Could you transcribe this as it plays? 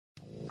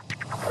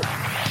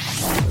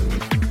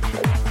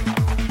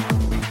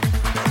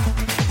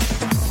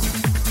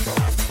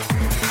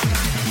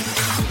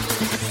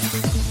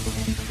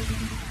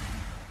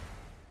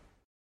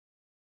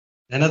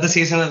Another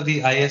season of the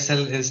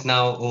ISL is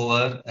now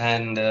over,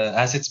 and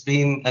as it's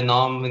been a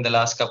norm in the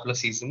last couple of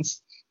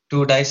seasons,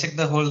 to dissect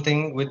the whole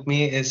thing with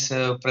me is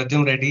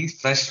Pradyum Reddy,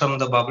 fresh from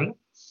the bubble.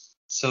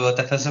 So,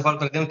 first of all,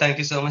 Pradyum, thank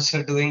you so much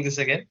for doing this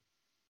again.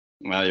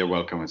 Well, you're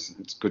welcome.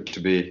 It's good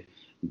to be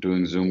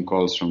doing Zoom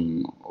calls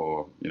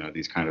or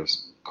these kind of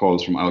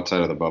calls from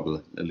outside of the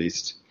bubble. At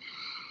least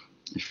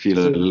I feel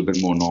a little bit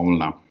more normal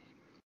now.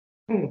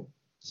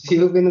 So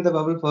you've been in the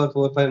bubble for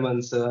 4 or 5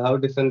 months. How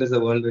different is the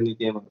world when you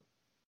came out?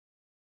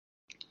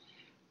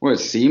 Well, it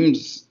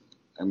seems.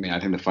 I mean, I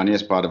think the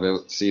funniest part of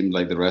it seemed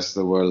like the rest of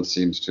the world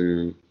seems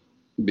to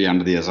be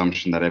under the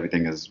assumption that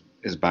everything is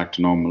back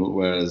to normal,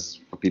 whereas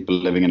for people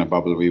living in a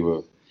bubble, we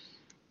were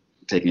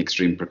taking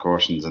extreme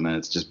precautions, and then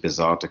it's just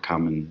bizarre to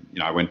come and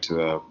I went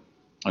to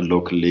a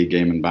local league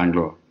game in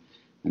Bangalore,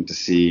 and to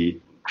see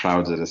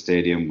crowds at a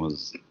stadium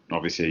was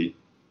obviously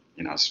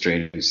a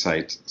strange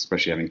sight,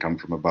 especially having come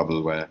from a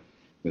bubble where it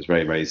was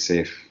very, very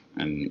safe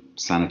and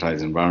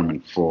sanitized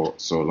environment for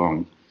so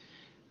long,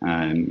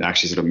 and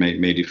actually sort of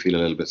made you feel a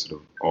little bit sort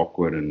of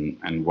awkward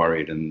and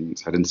worried. And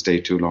so I didn't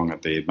stay too long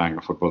at the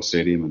Bangalore Football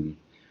Stadium and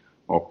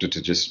opted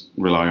to just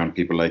rely on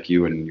people like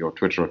you and your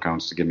Twitter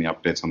accounts to give me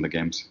updates on the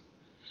games.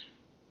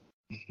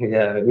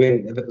 Yeah, I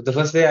mean, the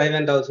first day I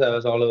went also, I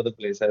was all over the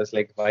place. I was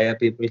like, why are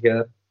people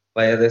here?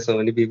 Why are there so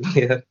many people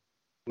here?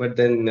 But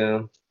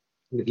then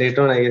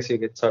later on, I guess you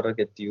get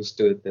used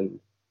to it and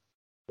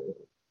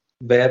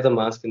wear the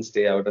mask and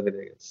stay out of it,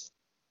 I guess.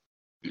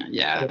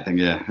 Yeah, I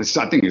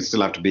think you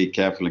still have to be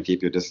careful and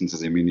keep your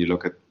distances. I mean, you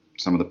look at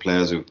some of the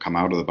players who've come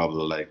out of the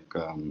bubble, like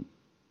Sunil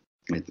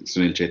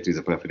Chetri is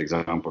a perfect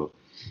example.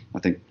 I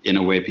think in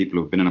a way, people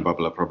who've been in a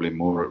bubble are probably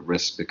more at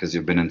risk because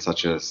you've been in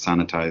such a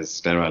sanitized,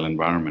 sterile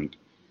environment.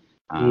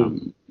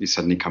 You're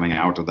suddenly coming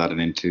out of that and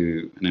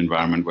into an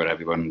environment where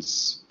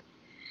everyone's,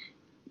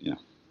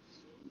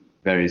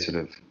 very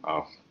sort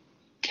of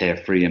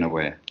carefree in a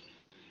way.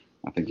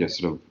 I think you're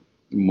sort of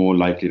more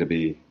likely to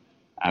be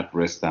at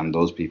risk than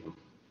those people.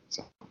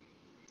 So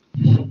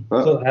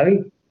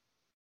pardon?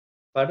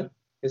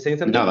 You're saying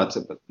something? No, that's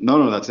it.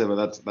 No, that's it.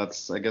 But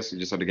that's. I guess you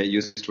just have to get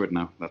used to it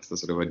now. That's the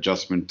sort of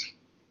adjustment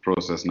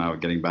process now,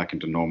 getting back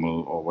into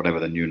normal or whatever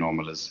the new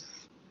normal is.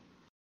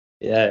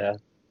 Yeah.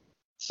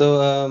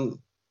 So,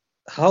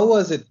 how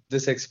was it,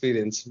 this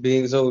experience?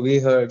 We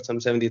heard some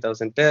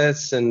 70,000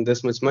 tests and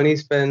this much money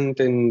spent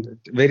and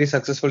very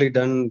successfully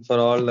done for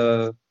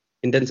all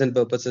intents and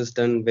purposes,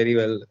 done very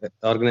well,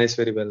 organized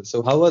very well.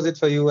 So, how was it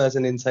for you as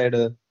an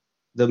insider,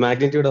 the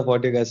magnitude of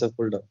what you guys have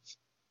pulled off?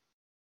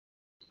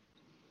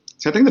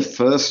 So I think the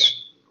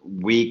first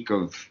week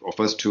or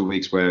first 2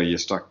 weeks where you're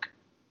stuck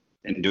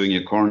in doing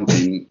your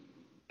quarantine,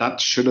 that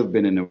should have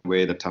been in a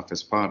way the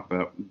toughest part.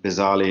 But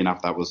bizarrely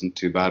enough, that wasn't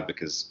too bad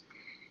because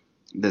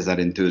there's that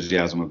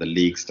enthusiasm of the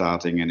league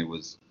starting, and it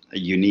was a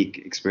unique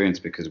experience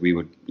because we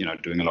were,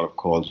 doing a lot of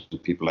calls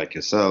with people like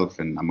yourself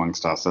and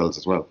amongst ourselves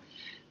as well.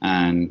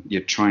 And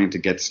you're trying to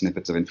get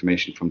snippets of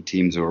information from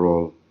teams who are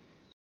all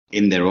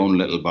in their own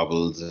little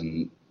bubbles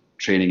and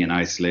training in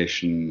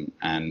isolation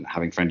and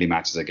having friendly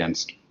matches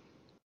against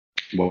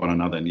one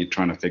another, and you're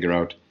trying to figure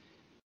out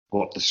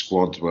what the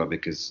squads were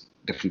because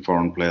different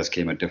foreign players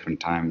came at different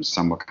times.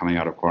 Some were coming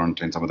out of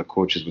quarantine, some of the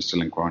coaches were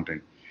still in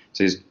quarantine.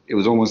 So it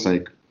was almost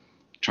like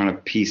trying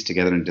to piece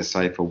together and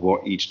decipher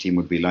what each team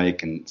would be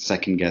like and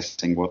second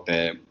guessing what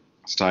their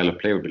style of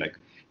play would be like.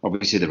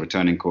 Obviously, the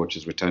returning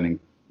coaches, the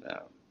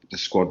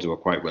squads were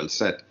quite well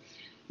set.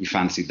 You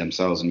fancied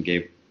themselves and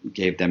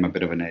gave them a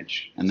bit of an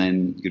edge. And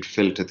then you'd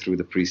filter through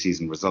the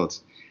preseason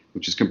results,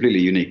 which is completely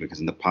unique because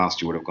in the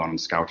past you would have gone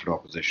and scouted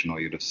opposition or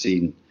you'd have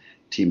seen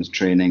teams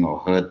training or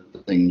heard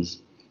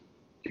things,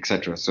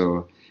 etc.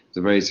 So it's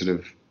a very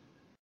it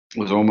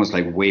was almost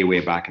like way, way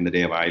back in the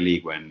day of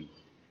I-League when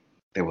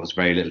there was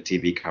very little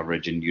TV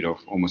coverage and you'd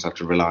almost have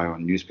to rely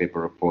on newspaper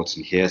reports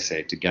and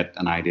hearsay to get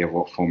an idea of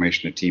what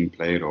formation a team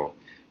played or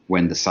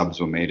when the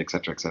subs were made,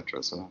 etc.,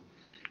 etc. So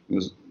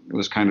it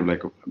was kind of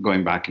like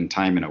going back in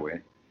time in a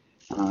way.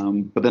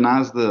 But then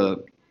as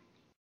the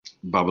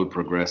bubble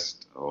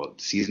progressed, or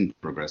the season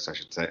progressed, I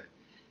should say,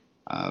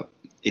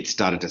 it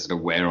started to sort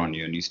of wear on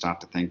you, and you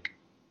start to think,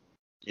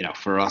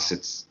 for us,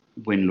 it's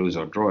win, lose,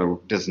 or draw.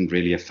 It doesn't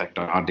really affect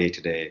our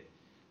day-to-day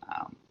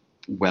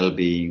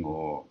well-being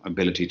or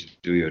ability to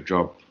do your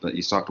job. But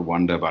you start to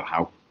wonder about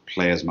how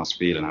players must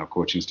feel and how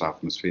coaching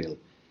staff must feel,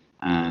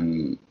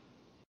 and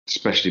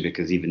especially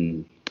because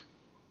even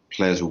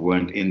players who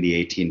weren't in the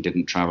 18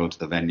 didn't travel to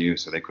the venue,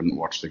 so they couldn't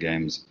watch the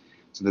games.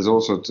 So there's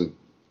all sorts of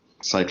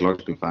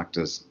psychological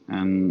factors,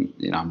 and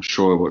I'm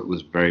sure it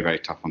was very, very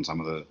tough on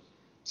some of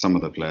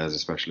the players,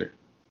 especially.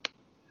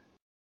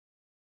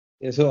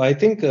 Yeah, so I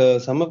think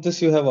some of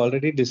this you have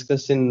already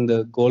discussed in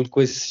the goal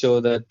quiz show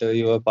that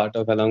you were part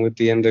of along with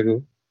Ian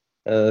Raghu.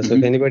 So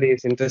if anybody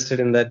is interested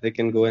in that, they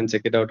can go and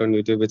check it out on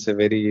YouTube. It's a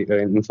very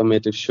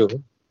informative show.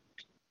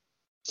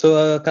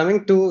 So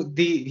coming to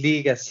the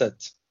league as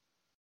such.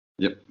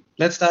 Yep.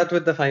 Let's start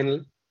with the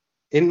final.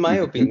 In my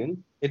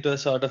opinion, it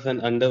was sort of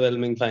an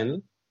underwhelming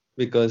final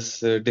because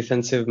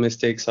defensive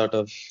mistakes sort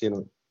of,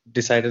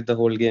 decided the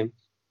whole game.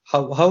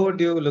 how would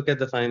you look at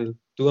the final?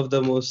 Two of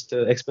the most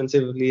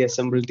expensively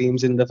assembled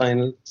teams in the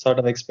final, sort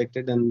of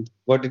expected, and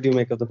what did you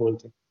make of the whole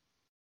thing?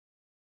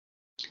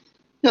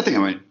 Yeah, I think,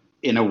 I mean,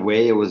 in a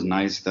way, it was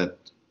nice that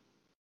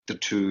the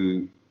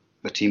teams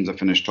that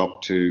finished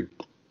top two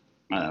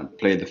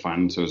played the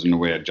final, so it was in a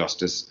way a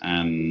justice,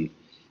 and it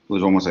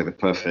was almost like the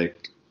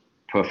perfect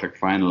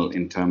final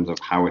in terms of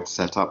how it's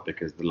set up,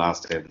 because the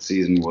last day of the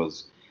season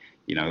was,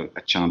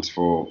 a chance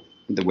for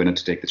the winner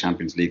to take the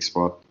Champions League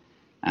spot,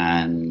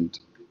 and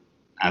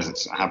as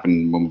it's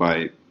happened,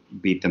 Mumbai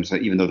beat them. So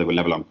even though they were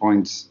level on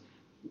points,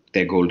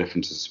 their goal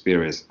difference was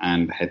superior,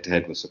 and head to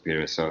head was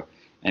superior. So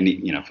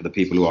for the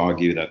people who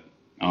argue that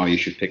you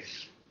should pick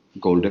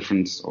goal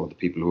difference, or the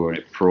people who are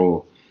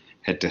pro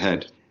head to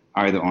head,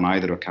 either on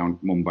either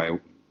account, Mumbai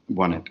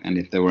won it. And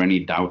if there were any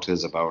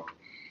doubters about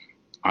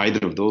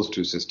either of those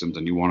two systems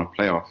and you want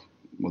a playoff,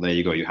 well, there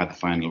you go. You had the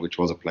final, which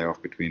was a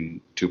playoff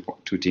between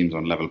two teams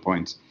on level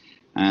points.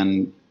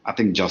 And I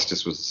think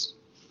justice was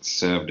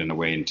served in a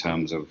way in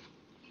terms of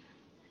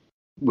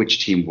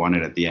which team won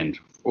it at the end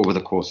over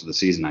the course of the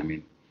season, I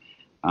mean.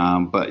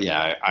 But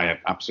yeah, I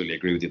absolutely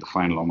agree with you. The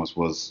final almost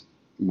was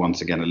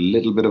once again a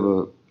little bit of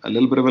a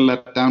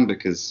letdown,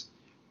 because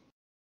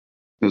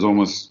it was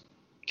almost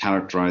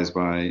characterized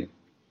by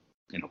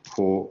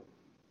poor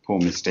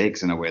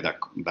mistakes in a way that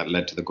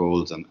led to the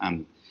goals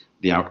and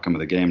the outcome of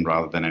the game,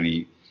 rather than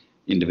any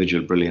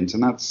individual brilliance.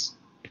 And that's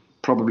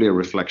probably a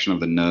reflection of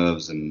the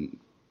nerves and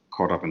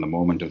caught up in the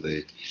moment of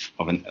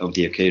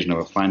the occasion of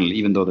a final,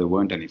 even though there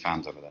weren't any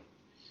fans over there.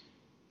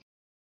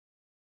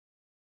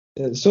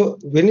 So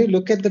when you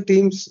look at the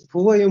teams,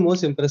 who are you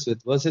most impressed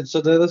with? Was it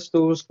so there was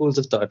two schools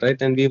of thought, right?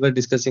 And we were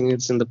discussing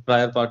it in the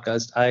prior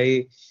podcast.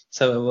 I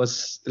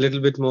was a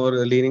little bit more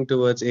leaning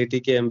towards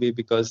ATK MB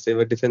because they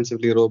were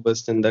defensively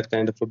robust and that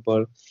kind of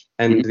football,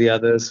 and the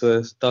others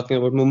were talking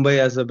about Mumbai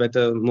as a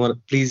better, more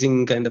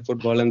pleasing kind of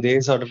football, and they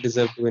sort of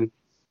deserve to win.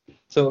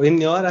 So in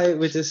your eye,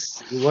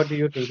 what do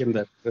you think in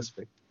that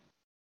respect?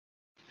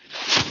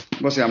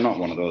 Well, see, I'm not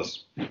one of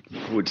those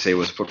who would say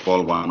was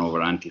football won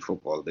over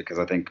anti-football, because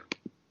I think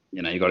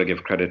you got to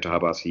give credit to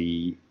Habas.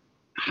 He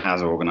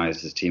has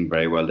organised his team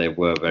very well. They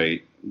were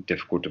very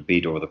difficult to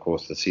beat over the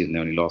course of the season. They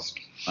only lost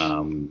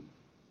on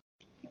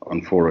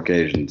 4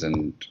 occasions,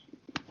 and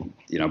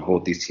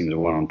both these teams have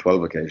won on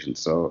 12 occasions.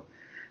 So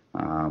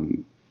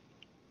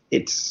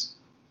it's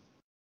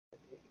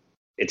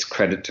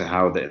credit to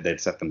how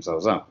they'd set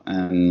themselves up.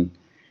 And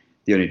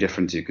the only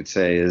difference you could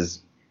say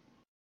is,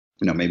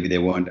 maybe they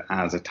weren't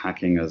as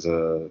attacking as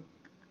a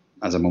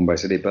Mumbai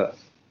City, but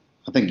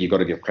I think you've got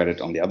to give credit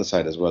on the other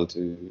side as well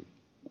to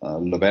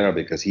Lobera,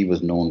 because he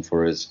was known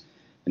for his,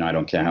 I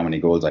don't care how many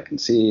goals I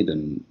concede,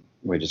 and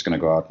we're just going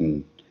to go out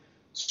and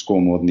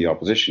score more than the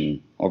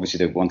opposition. Obviously,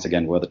 they once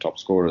again were the top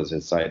scorers,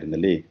 his side in the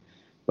league,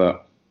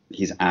 but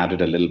he's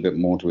added a little bit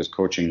more to his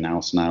coaching now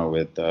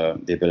with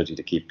the ability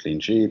to keep clean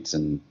sheets.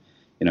 And,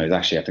 he's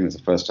actually, I think it's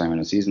the first time in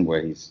a season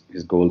where his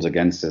goals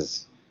against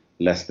is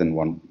less than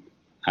one,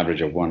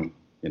 average of one,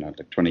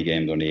 like 20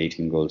 games, only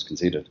 18 goals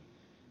conceded.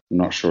 I'm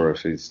not sure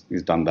if he's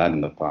done that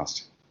in the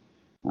past.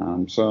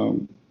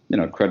 So,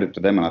 credit to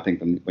them. And I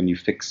think when you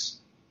fix,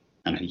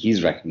 and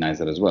he's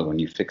recognized that as well, when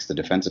you fix the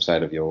defensive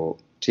side of your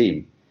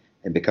team,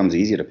 it becomes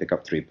easier to pick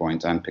up 3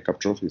 points and pick up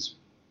trophies.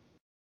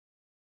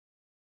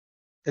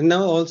 And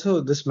now also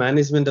this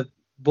management of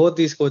both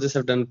these coaches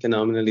have done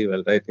phenomenally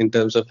well, right? In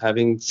terms of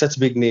having such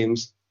big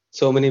names,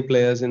 so many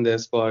players in their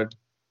squad.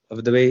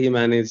 Of the way he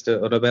managed,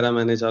 Robera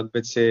managed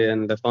Ogbeche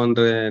and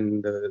Fondre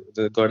and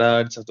the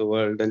Godards of the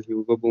world and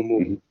Hugo Bumu.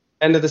 Mm-hmm.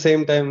 And at the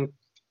same time,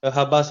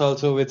 Habas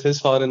also with his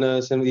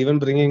foreigners and even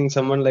bringing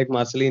someone like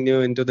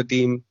Marcelinho into the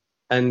team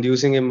and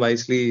using him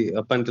wisely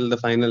up until the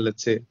final,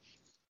 let's say.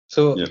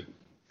 So Yeah.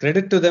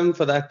 credit to them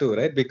for that too,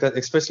 right? Because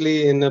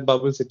especially in a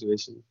bubble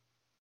situation.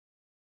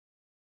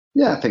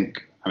 Yeah,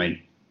 I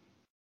mean,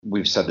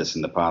 we've said this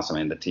in the past. I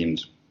mean, the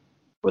teams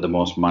with the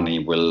most money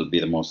will be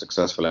the most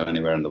successful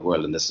anywhere in the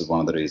world. And this is one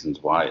of the reasons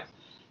why.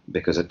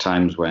 Because at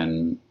times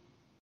when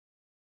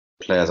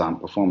players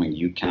aren't performing,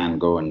 you can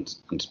go and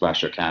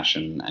splash your cash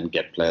and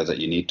get players that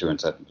you need to in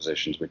certain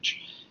positions,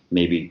 which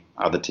maybe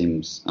other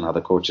teams and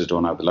other coaches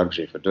don't have the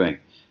luxury for doing.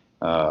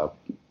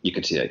 You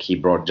could see like he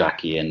brought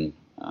Jackie in,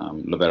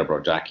 Lobera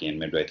brought Jackie in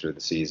midway through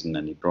the season,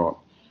 and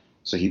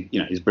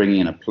he's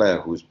bringing in a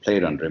player who's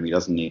played under him. He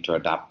doesn't need to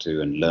adapt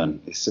to and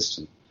learn his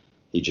system.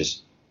 He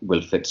just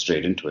will fit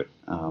straight into it.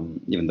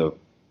 Even though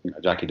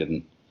Jackie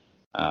didn't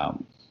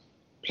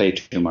play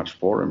too much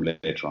for him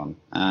later on,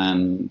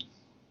 and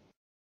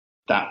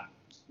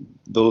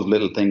those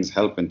little things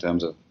help in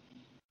terms of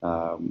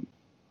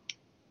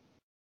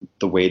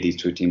the way these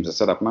two teams are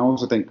set up. And I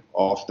also think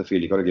off the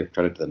field, you've got to give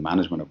credit to the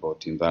management of both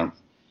teams.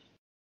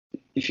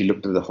 If you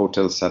looked at the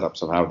hotel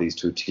setups of how these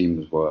two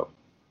teams were,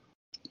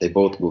 they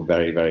both were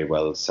very, very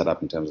well set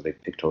up in terms of they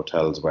picked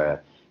hotels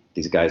where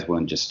these guys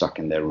weren't just stuck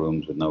in their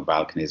rooms with no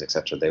balconies,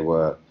 etc. They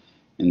were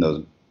in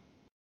those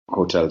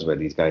hotels where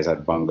these guys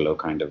had bungalow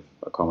kind of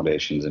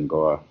accommodations in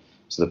Goa.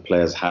 So the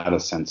players had a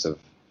sense of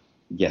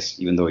yes,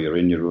 even though you're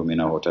in your room in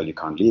a hotel, you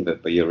can't leave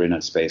it, but you're in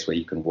a space where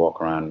you can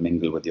walk around,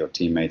 mingle with your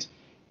teammates.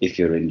 If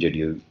you're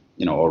injured,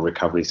 or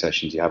recovery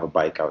sessions, you have a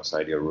bike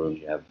outside your room,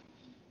 you have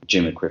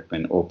gym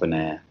equipment, open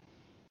air,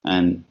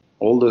 and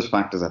all those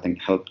factors I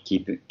think helped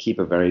keep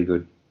a very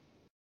good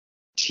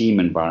team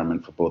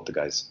environment for both the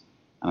guys,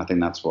 and I think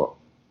that's what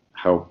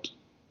helped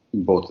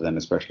both of them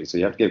especially. So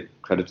you have to give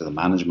credit to the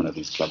management of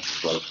these clubs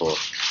as well for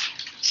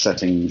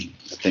setting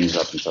things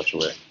up in such a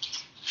way.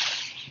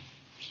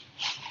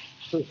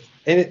 So,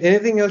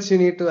 anything else you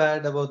need to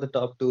add about the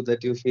top two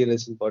that you feel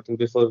is important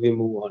before we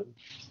move on?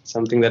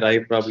 Something that I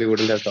probably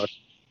wouldn't have thought.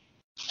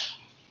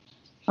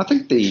 I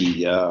think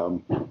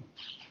the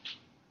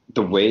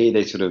way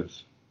they sort of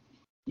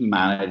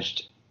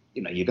managed,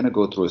 you're going to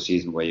go through a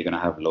season where you're going to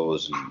have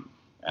lows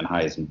and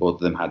highs, and both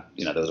of them had,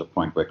 there was a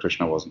point where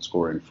Krishna wasn't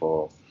scoring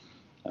for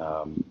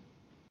the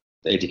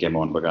ATK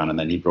Mohun Bagan, and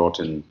then he brought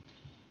in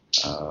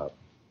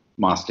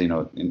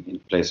Marcelino in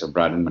place of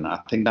Brad Inman.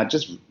 I think that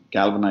just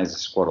galvanized the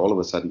squad. All of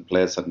a sudden,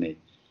 players suddenly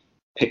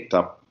picked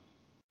up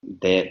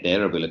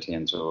their ability,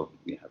 and so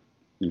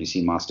when you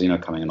see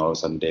Marcelino coming in, all of a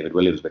sudden David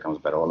Williams becomes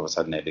better. All of a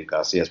sudden, Eddie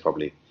Garcia is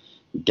probably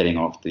getting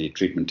off the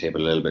treatment table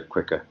a little bit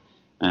quicker,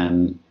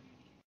 and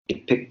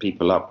it picked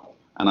people up.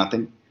 And I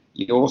think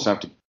you also have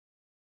to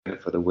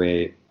credit for the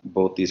way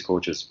both these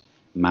coaches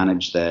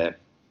manage their.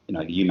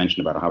 You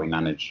mentioned about how he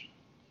managed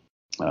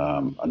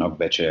an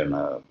Ogbeche and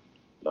a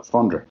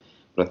Fondra,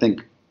 but I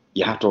think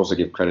you have to also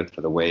give credit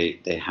for the way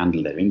they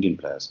handle their Indian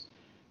players.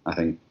 I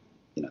think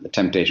the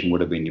temptation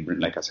would have been,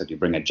 like I said, you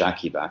bring a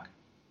Jackie back.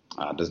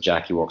 Does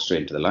Jackie walk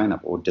straight into the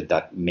lineup, or did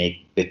that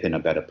make Bipin a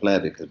better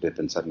player because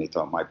Bipin suddenly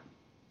thought my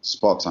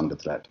spot's under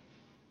threat?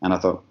 And I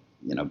thought,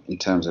 in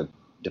terms of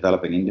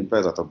developing Indian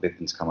players, I thought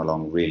Bipin's come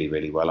along really,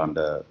 really well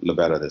under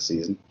Lobera this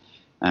season.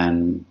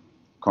 And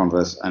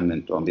converse, and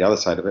then on the other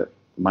side of it,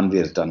 Manvi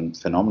has done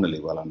phenomenally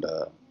well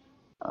under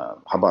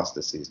Habas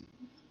this season.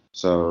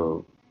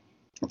 So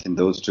I think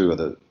those two are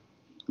the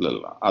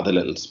other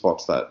little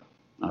spots that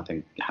I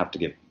think have to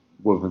give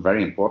were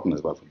very important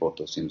as well for both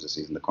those teams this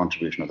season. The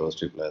contribution of those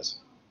two players.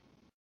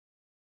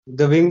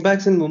 The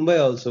wingbacks in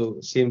Mumbai also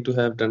seem to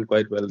have done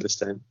quite well this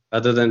time.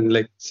 Other than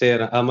say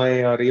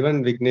Amay or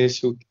even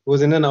Vignesh, who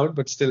was in and out,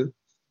 but still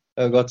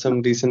got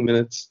some decent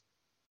minutes.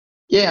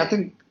 Yeah, I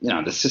think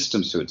the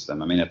system suits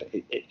them. I mean,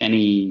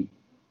 any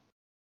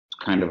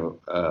kind of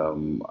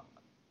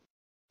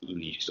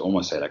you should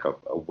almost say like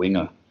a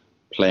winger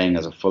playing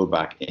as a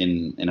fullback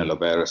in a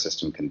Lobera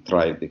system can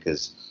thrive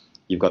because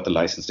you've got the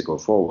license to go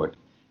forward,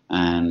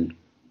 and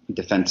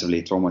defensively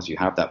it's almost you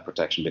have that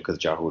protection because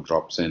Jahu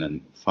drops in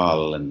and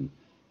Fal and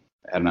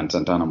Hernan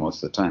Santana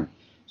most of the time.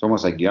 It's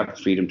almost like you have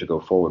freedom to go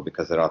forward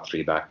because there are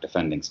three back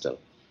defending still.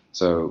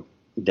 So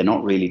they're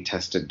not really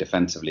tested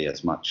defensively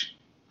as much,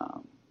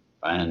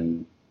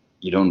 and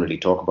you don't really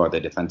talk about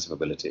their defensive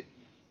ability.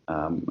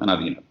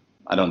 And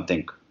I don't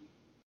think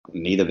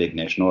neither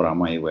Vignesh nor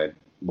Amay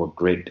were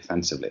great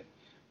defensively,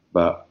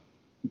 but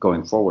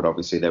going forward,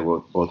 obviously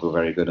both were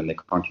very good and they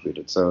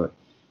contributed. So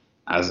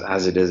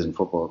as it is in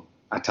football,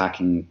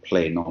 attacking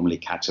play normally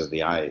catches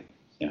the eye.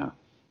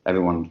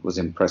 Everyone was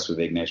impressed with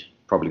Vignesh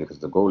probably because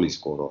of the goal he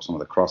scored or some of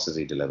the crosses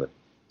he delivered.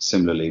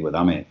 Similarly with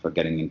Amay for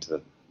getting into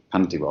the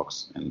penalty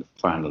box in the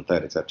final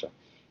third, etc.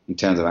 In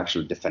terms of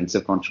actual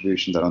defensive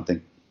contributions, I don't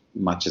think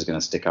much is going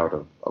to stick out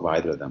of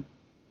either of them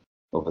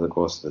over the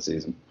course of the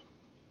season.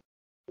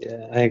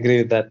 Yeah, I agree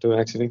with that too,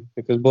 actually,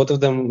 because both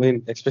of them,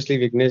 especially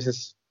Vignesh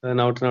is an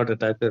out-and-out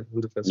attacker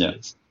in the first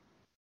place.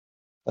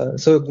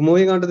 So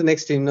moving on to the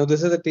next team. Now,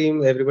 this is a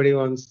team everybody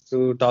wants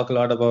to talk a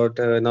lot about,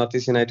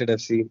 Northeast United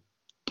FC.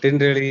 Didn't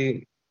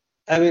really,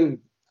 I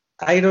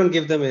don't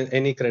give them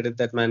any credit,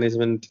 that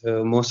management,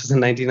 most of the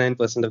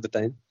 99% of the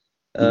time.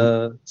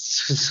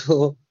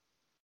 So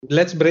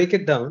let's break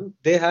it down.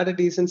 They had a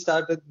decent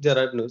start with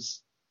Gerard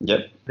Nus.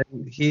 Yep.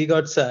 Then he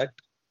got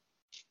sacked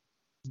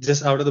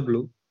just out of the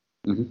blue.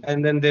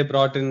 And then they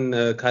brought in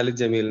Khalid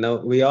Jamil. Now,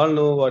 we all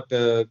know what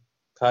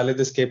Khalid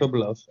is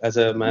capable of as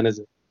a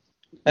manager.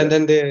 And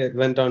then they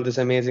went on this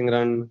amazing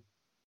run.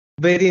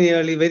 Very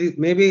nearly,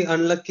 maybe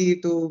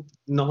unlucky to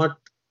not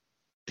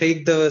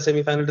take the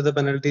semi-final to the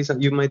penalties,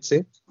 you might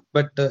say.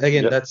 But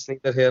again, that's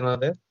neither here nor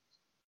there.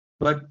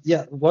 But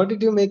yeah, what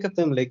did you make of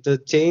them? Like the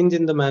change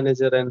in the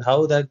manager and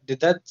how did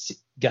that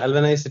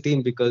galvanize the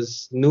team?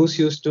 Because Noose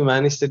used to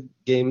manage the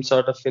game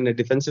sort of in a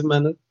defensive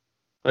manner.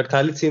 But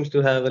Khalid seems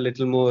to have a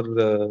little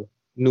more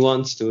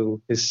nuance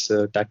to his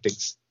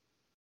tactics.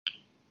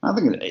 I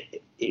think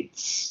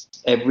it's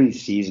every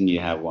season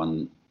you have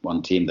one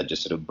team that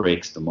just sort of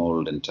breaks the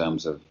mold in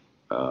terms of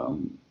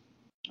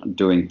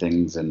doing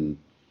things. And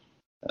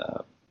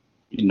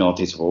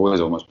Northeast have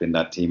always almost been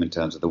that team in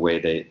terms of the way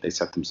they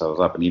set themselves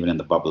up. And even in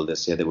the bubble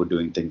this year, they were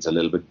doing things a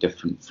little bit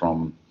different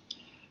from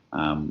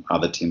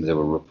other teams. There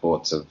were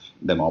reports of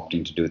them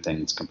opting to do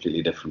things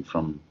completely different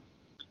from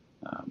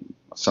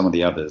some of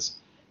the others.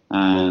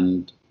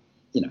 And,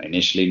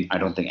 initially, I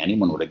don't think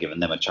anyone would have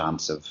given them a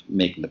chance of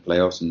making the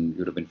playoffs, and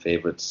would have been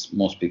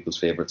most people's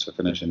favourites for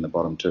finishing the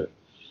bottom two.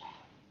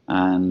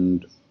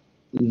 And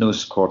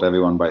Nus caught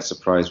everyone by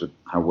surprise with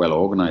how well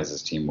organised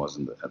his team was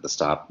at the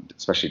start,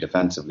 especially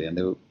defensively,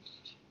 and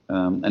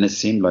and it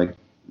seemed like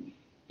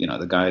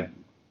the guy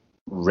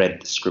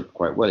read the script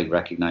quite well. He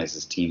recognised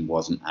his team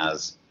wasn't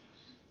as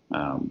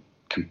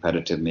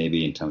competitive,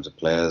 maybe in terms of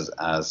players,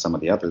 as some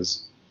of the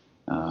others,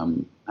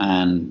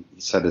 and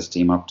he set his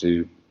team up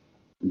to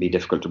be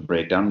difficult to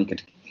break down. He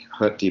could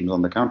hurt teams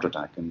on the counter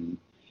attack, and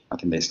I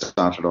think they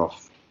started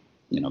off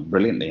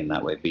brilliantly in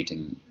that way,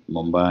 beating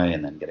Mumbai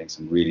and then getting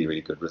some really,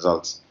 really good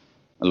results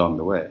along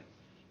the way.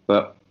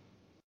 But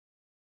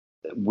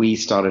we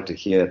started to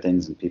hear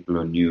things, and people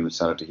who knew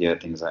started to hear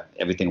things that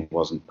everything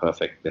wasn't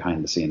perfect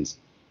behind the scenes.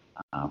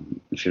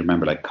 If you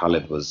remember, like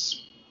Khalid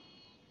was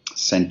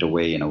sent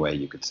away in a way,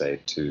 you could say,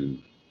 to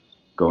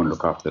go and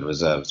look after the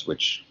reserves,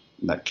 which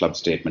that club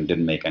statement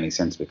didn't make any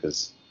sense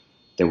because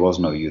there was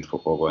no youth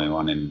football going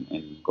on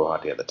in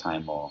Guwahati at the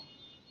time or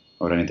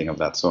anything of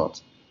that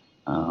sort.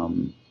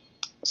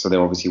 So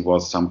there obviously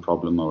was some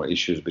problem or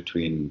issues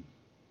between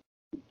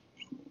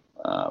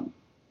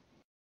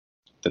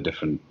the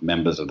different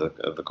members of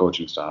the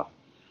coaching staff,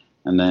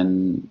 and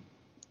then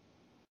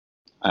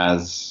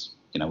as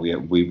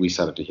we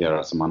started to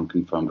hear some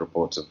unconfirmed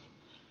reports of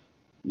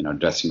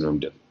dressing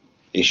room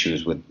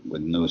issues with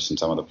Nus and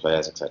some of the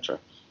players, etc.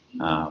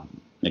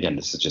 Again,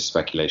 this is just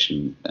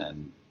speculation,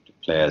 and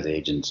players,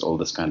 agents, all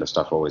this kind of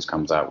stuff always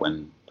comes out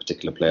when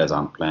particular players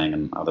aren't playing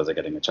and others are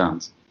getting a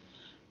chance.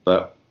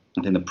 But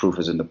I think the proof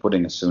is in the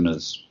pudding. As soon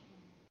as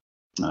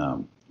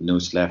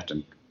Nus left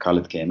and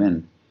Khalid came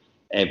in,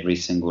 every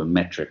single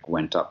metric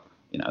went up.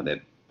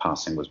 Their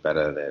passing was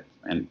better, their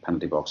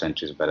penalty box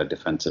entries were better,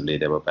 defensively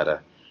they were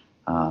better.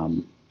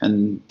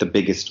 And the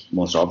biggest,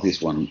 most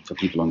obvious one for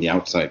people on the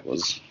outside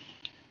was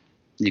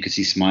you could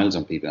see smiles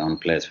on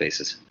players'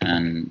 faces,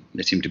 and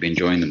they seemed to be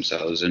enjoying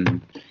themselves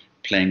and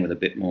playing with a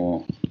bit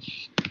more.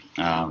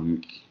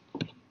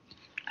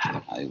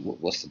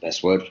 What's the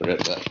best word for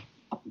it? But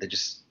they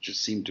just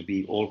seemed to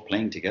be all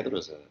playing together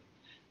as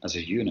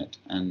a unit,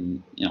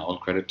 and all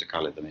credit to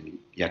Khalid. I mean,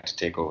 he had to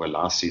take over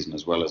last season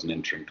as well as an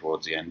interim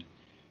towards the end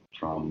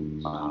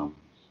from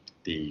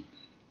the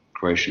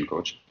Croatian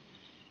coach,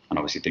 and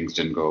obviously things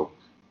didn't go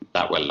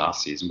that well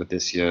last season. But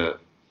this year,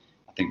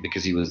 I think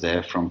because he was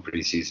there from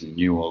pre-season,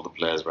 knew all the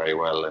players very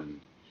well, and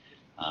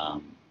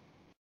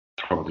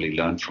probably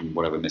learned from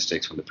whatever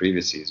mistakes from the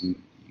previous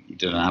season, he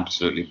did an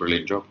absolutely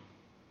brilliant job.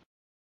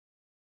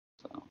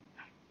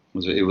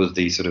 So it was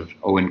the sort of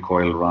Owen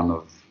Coyle run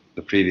of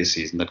the previous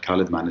season that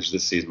Khalid managed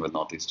this season with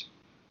Northeast.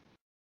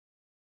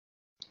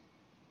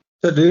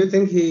 So do you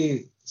think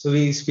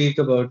we speak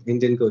about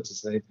Indian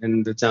coaches, right?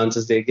 And the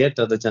chances they get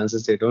or the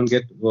chances they don't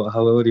get,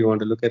 however you want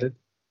to look at it.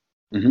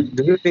 Mm-hmm.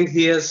 Do you think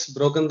he has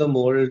broken the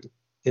mold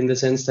in the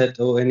sense that,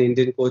 an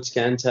Indian coach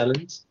can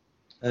challenge?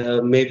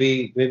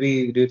 Maybe,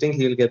 do you think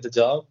he'll get the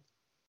job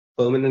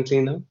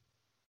permanently now?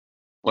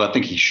 Well, I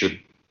think he should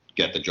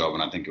get the job,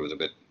 and I think it was a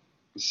bit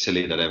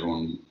silly that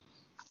everyone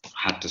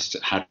had to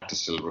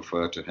still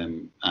refer to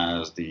him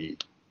as the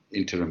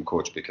interim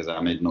coach, because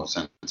that made no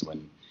sense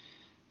when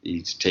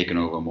he's taken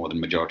over more than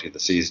majority of the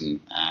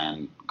season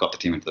and got the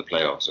team into the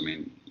playoffs. I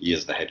mean, he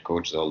is the head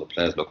coach. All the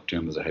players look to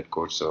him as a head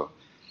coach. So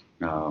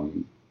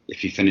if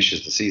he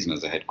finishes the season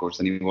as a head coach,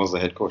 then he was the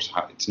head coach.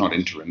 It's not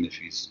interim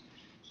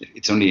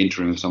it's only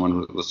interim if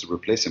someone was to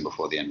replace him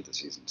before the end of the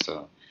season.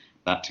 So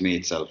that to me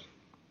itself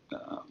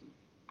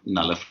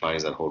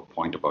nullifies that whole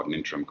point about an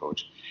interim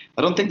coach.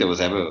 I don't think there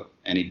was ever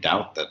any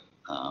doubt that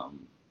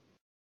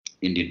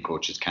Indian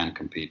coaches can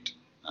compete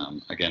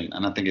again.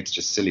 And I think it's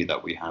just silly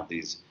that we have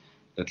these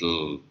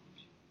little,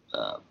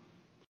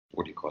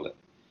 what do you call it?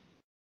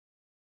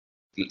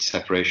 Little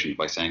separation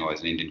by saying,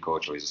 he's an Indian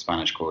coach, or he's a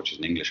Spanish coach, he's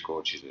an English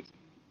coach, he's a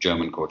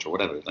German coach, or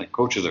whatever. Like,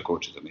 coaches are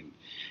coaches. I mean,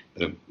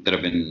 there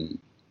have been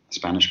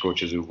Spanish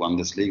coaches who've won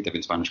this league. There have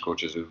been Spanish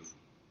coaches who've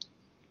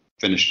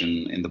finished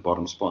in the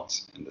bottom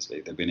spots in this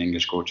league. There have been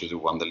English coaches who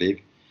won the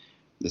league.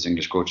 There's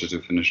English coaches who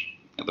finished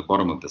at the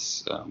bottom of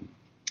this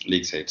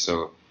league stage.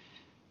 So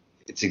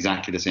it's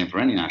exactly the same for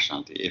any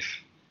nationality.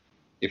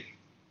 If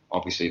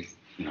obviously,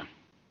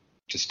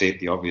 to state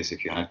the obvious,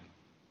 if you had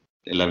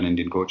 11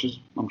 Indian coaches,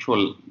 I'm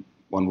sure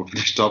one would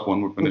finish top,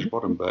 one would finish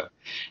bottom. But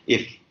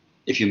if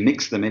you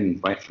mix them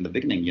in right from the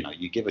beginning,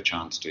 you give a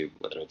chance to,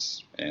 whether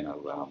it's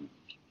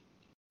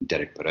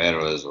Derek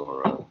Pereira's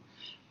or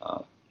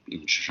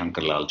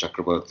Shankar Lal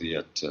Chakrabarti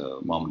at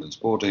Mohammedan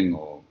Sporting,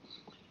 or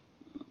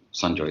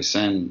Sanjoy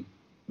Sen,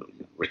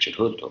 Richard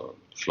Hood, or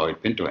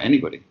Floyd Pinto,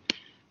 anybody,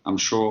 I'm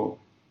sure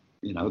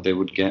they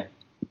would get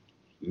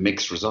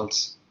mixed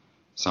results.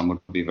 Some would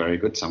be very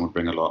good, some would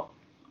bring a lot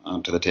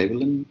to the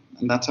table, and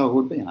that's how it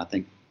would be. And I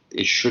think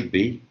it should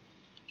be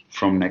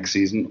from next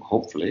season,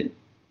 hopefully,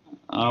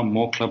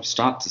 more clubs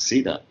start to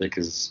see that,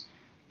 because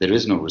there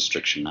is no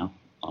restriction now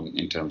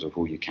in terms of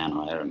who you can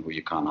hire and who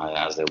you can't hire,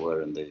 as there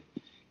were in the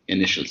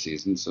initial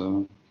season.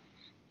 So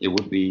it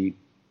would be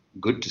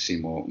good to see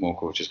more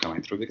coaches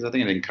coming through, because I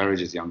think it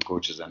encourages young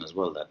coaches then as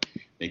well, that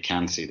they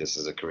can see this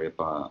as a career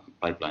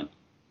pipeline.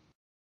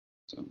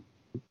 So.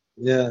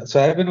 Yeah,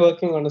 so I've been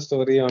working on a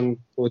story on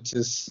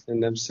coaches,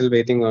 and I'm still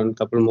waiting on a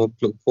couple more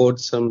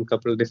quotes from a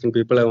couple of different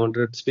people I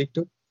wanted to speak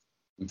to.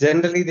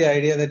 Generally, the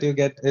idea that you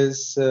get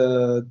is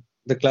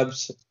the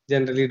clubs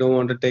generally don't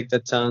want to take the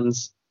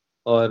chance,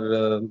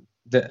 or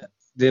they,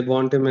 they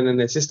want him in an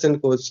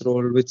assistant coach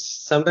role, which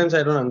sometimes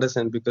I don't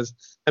understand because,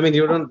 I mean,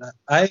 you don't.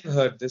 I've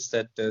heard this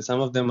that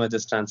some of them are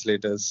just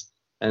translators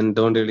and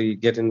don't really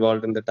get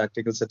involved in the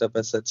tactical setup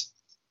as such.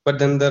 But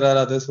then there are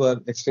others who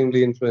are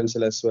extremely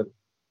influential as well.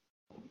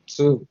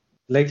 So,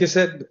 like you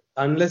said,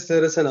 unless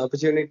there is an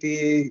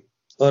opportunity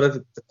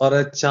or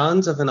a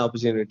chance of an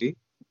opportunity,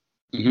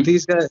 Hmm.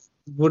 these guys,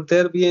 would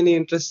there be any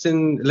interest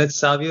in? Let's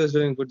Savio is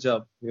doing a good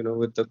job,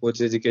 with the coach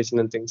education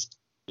and things.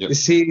 Yep.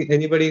 Is he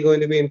anybody going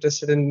to be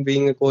interested in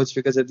being a coach?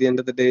 Because at the end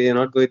of the day, you're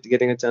not going to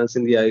getting a chance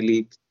in the I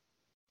League.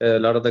 A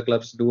lot of the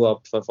clubs do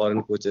opt for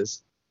foreign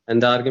coaches,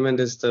 and the argument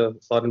is the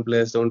foreign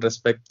players don't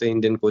respect the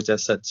Indian coach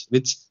as such,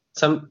 which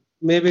some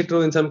may be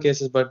true in some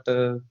cases, but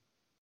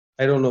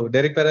I don't know.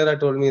 Derek Pereira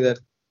told me that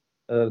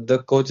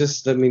the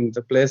coaches, I mean,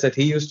 the players that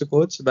he used to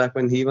coach back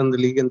when he won the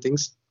league and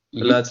things,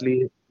 were Hmm.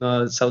 largely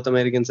South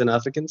Americans and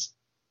Africans.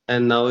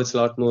 And now it's a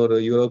lot more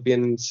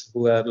Europeans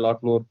who are a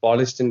lot more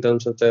polished in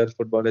terms of their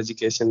football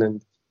education,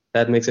 and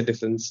that makes a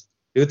difference.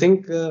 Do you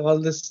think all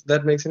this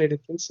that makes any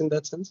difference in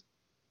that sense?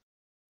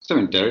 So, I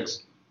mean,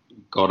 Derek's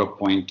got a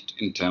point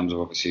in terms of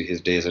obviously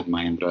his days at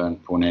Mahindra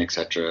and Pune,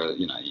 etc.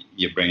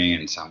 You're bringing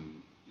in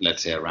some,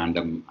 let's say, a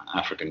random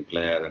African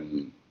player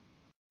and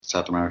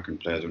South American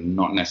players who've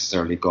not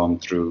necessarily gone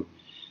through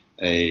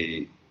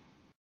a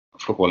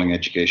footballing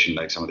education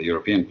like some of the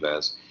European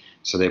players.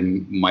 So they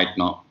might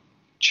not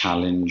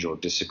challenge or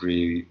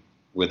disagree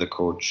with a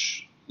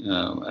coach,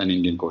 an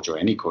Indian coach or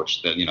any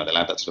coach. They'll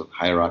have that sort of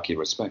hierarchy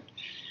respect.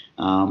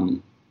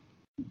 Um,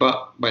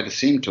 but by the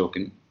same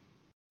token,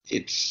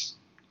 it's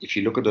if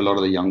you look at a lot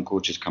of the young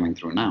coaches coming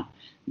through now,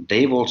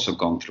 they've also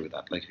gone through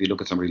that. Like if you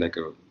look at somebody like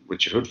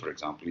Richard Hood, for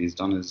example, he's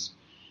done his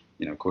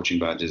coaching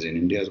badges in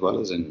India as well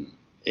as in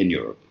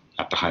Europe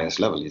at the highest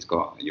level. He's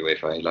got a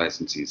UEFA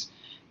license.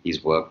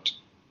 He's worked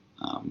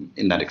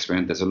in that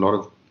experience. There's a lot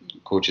of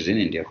coaches in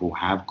India who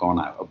have gone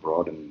out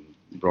abroad and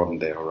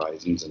broadened their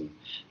horizons and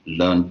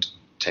learned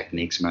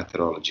techniques,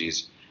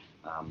 methodologies,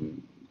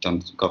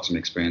 got some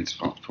experience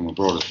from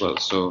abroad as well.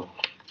 So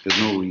there's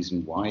no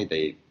reason why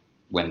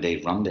when they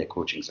run their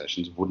coaching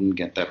sessions, wouldn't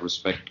get that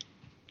respect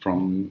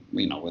from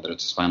whether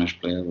it's a Spanish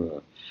player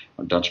or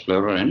a Dutch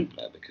player or any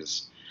player,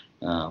 because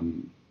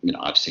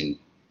I've seen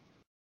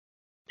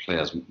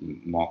players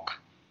mock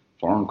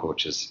foreign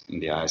coaches in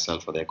the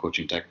ISL for their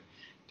coaching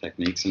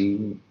techniques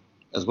and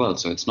as well.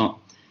 So it's not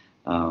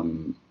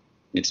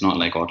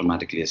like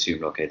automatically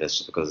assumed, okay, that's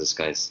just because this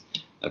guy's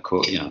a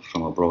coach,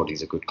 from abroad,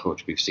 he's a good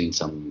coach. We've seen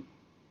some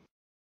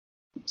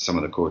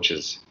of the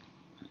coaches,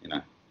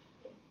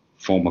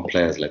 former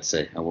players, let's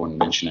say, I won't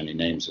mention any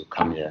names, who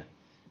come here,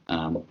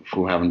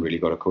 who haven't really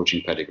got a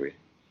coaching pedigree.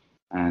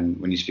 And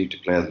when you speak to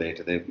players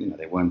later,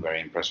 they weren't very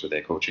impressed with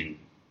their coaching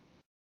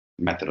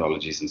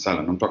methodologies and so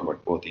on. I'm talking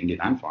about both Indian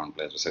and foreign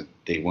players who said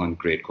they weren't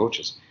great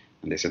coaches.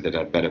 And they said they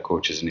had better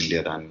coaches in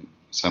India than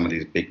some of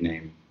these big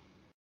name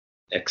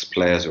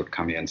ex-players who would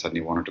come here and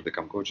suddenly wanted to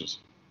become coaches.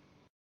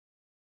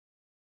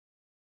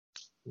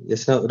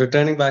 Yes, now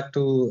returning back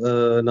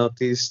to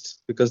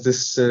Northeast, because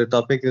this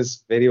topic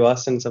is very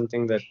vast and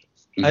something that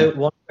I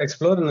want to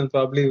explore, and then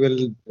probably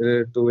will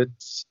do it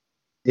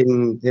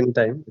in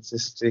time. It's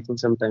just taking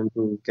some time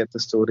to get the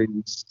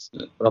stories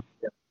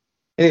properly.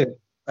 Anyway,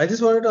 I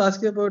just wanted to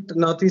ask you about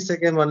Northeast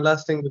again. One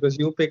last thing, because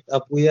you picked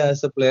Apuya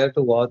as a player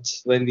to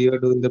watch when we were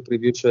doing the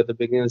preview show at the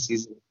beginning of the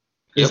season.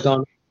 He's Yep.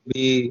 gone to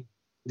be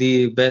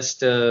the best,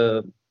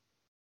 probably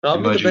the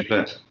Emerging best.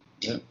 player.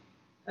 Yeah.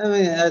 I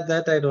mean,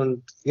 that I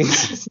don't.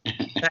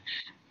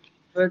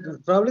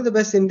 But probably the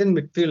best Indian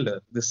midfielder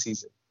this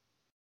season.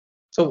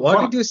 So, what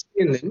Well, did you see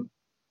in him?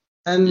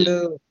 And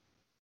yeah.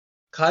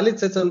 Khalid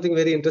said something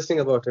very interesting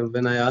about him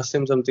when I asked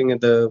him something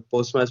at the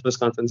post-match press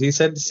conference. He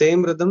said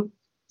same rhythm,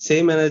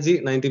 same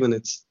energy, 90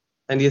 minutes.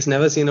 And he has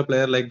never seen a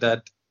player like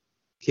that.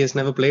 He has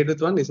never played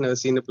with one. He's never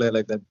seen a player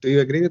like that. Do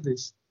you agree with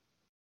this?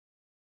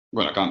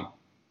 Well, I can't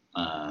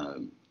uh,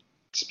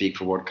 speak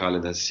for what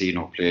Khalid has seen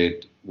or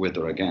played with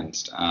or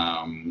against.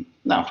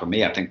 Now, for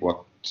me, I think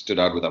what stood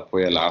out with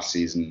Apoya last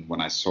season,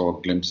 when I saw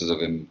glimpses of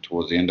him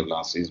towards the end of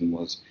last season,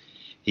 was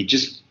he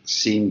just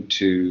seemed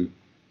to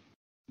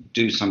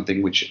do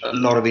something which a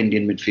lot of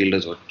Indian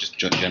midfielders, or just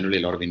generally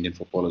a lot of Indian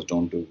footballers,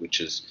 don't do, which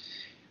is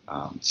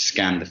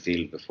scan the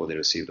field before they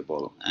receive the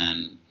ball.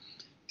 And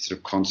he sort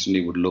of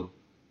constantly would look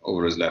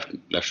over his left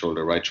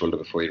shoulder, right shoulder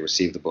before he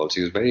received the ball. So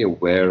he was very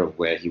aware of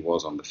where he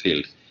was on the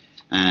field.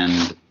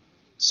 And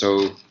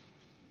so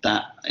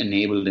that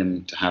enabled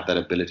him to have that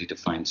ability to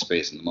find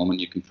space. And the moment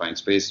you can find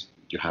space,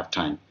 you have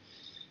time.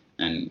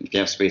 And if you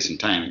have space and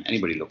time,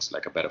 anybody looks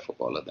like a better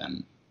footballer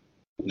than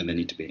they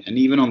need to be. And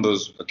even on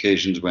those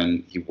occasions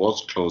when he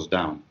was closed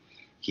down,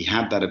 he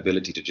had that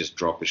ability to just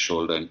drop his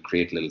shoulder and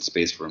create a little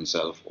space for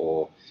himself,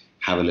 or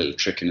have a little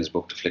trick in his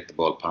book to flick the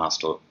ball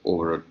past or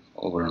over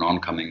an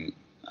oncoming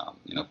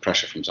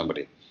pressure from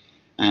somebody.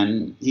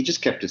 And he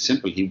just kept it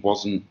simple. He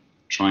wasn't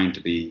trying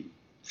to be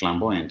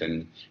flamboyant,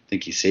 and I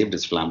think he saved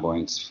his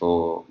flamboyance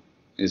for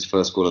his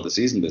first goal of the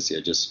season this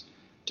year,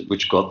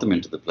 which got them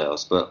into the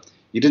playoffs. But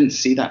you didn't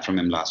see that from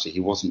him last year.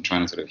 He wasn't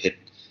trying to sort of hit,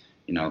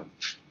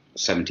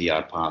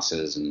 70-yard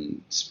passes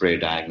and spray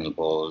diagonal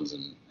balls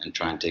and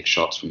try and take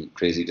shots from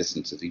crazy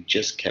distances. He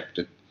just kept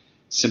it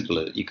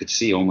simple. You could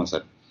see almost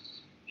that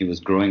he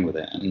was growing with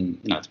it. And,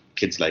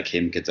 kids like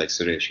him, kids like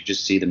Suresh, you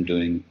just see them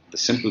doing the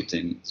simple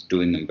things,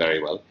 doing them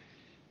very well,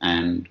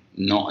 and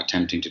not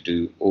attempting to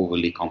do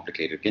overly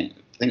complicated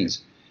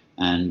things.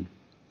 And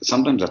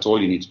sometimes that's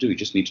all you need to do. You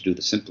just need to do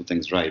the simple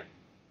things right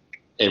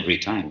every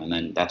time. And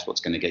then that's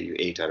what's going to get you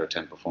 8 out of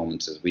 10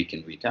 performances week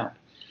in, week out.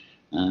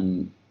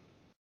 And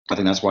I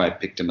think that's why I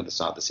picked him at the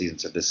start of the season,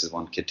 said this is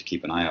one kid to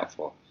keep an eye out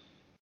for.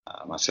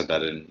 I said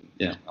that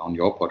on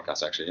your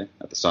podcast, actually,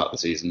 at the start of the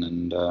season.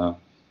 And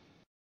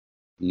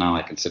now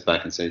I can sit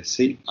back and say,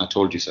 see, I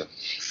told you so.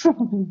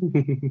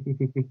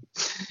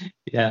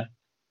 Yeah.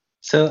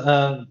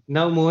 So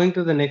now moving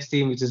to the next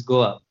team, which is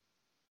Goa.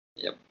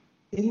 Yep.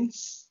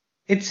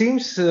 It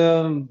seems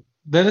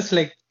there is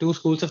like two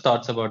schools of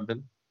thoughts about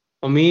them.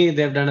 For me,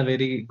 they've done a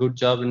very good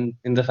job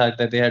in the fact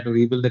that they had to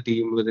rebuild the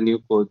team with a new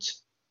coach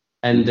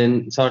and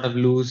then sort of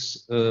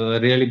lose a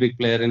really big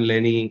player in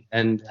Lenny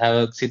and have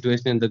a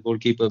situation in the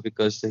goalkeeper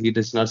because he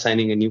is not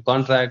signing a new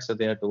contract. So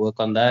they had to work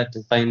on that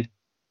to find,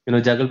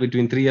 juggle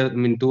between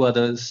two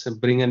others,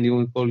 bring a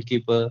new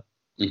goalkeeper.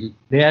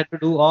 They had to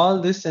do all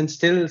this and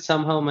still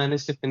somehow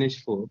manage to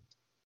finish fourth.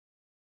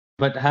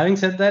 But having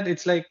said that,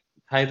 it's like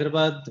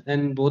Hyderabad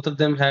and both of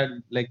them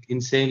had like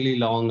insanely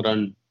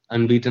long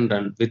unbeaten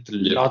run with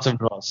lots of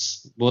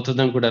draws. Both of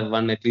them could have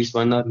won at least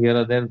one or here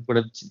or there, could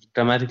have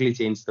dramatically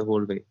changed the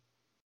whole way.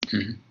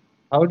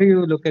 How do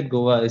you look at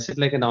Goa? Is it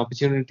like an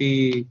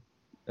opportunity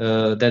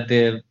that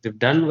they've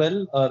done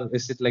well, or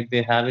is it like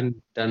they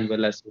haven't done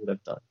well as you would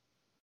have thought?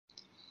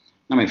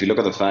 I mean, if you look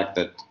at the fact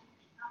that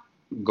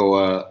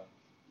Goa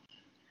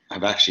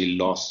have actually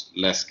lost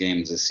less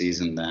games this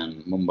season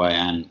than Mumbai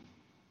and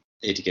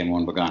ATK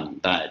Mohun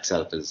Bagan, that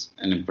itself is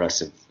an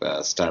impressive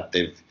stat.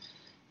 They've,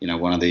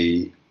 one of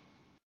the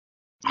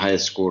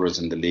highest scorers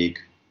in the league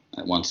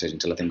at one stage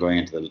until I think going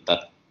into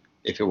that,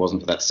 if it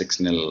wasn't for that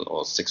 6-0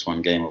 or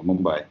 6-1 game of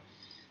Mumbai,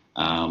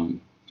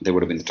 they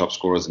would have been the top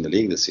scorers in the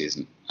league this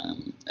season,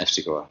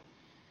 FC Goa.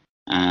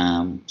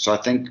 So I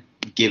think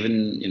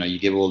given, you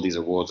give all these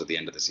awards at the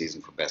end of the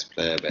season for best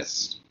player,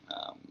 best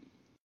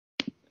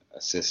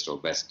assist or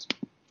best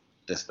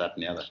this, that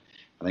and the other.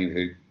 I think if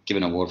you give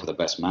an award for the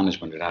best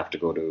management, it'd have to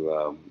go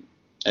to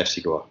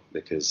FC Goa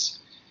because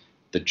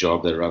the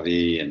job that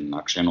Ravi and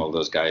Akshay and all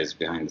those guys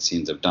behind the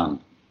scenes have done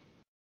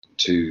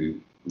to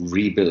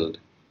rebuild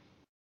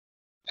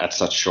at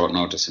such short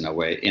notice in a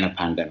way, in a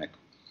pandemic,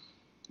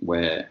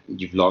 where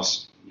you've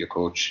lost your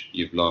coach,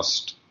 you've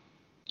lost,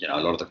 a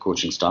lot of the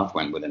coaching staff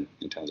went with him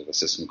in terms of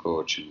assistant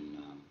coach and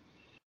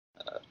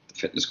the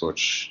fitness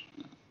coach,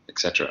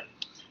 etc.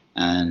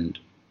 And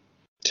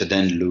to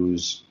then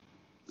lose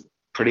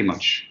pretty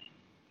much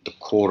the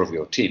core of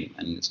your team,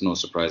 and it's no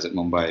surprise that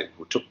Mumbai,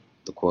 who took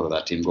the core of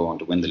that team, go on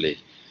to win the league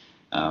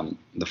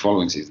the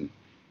following season,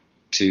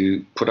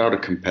 to put out a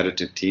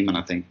competitive team. And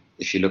I think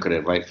if you look at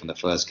it right from the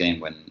first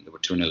game when they were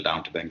 2-0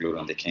 down to Bengaluru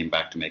and they came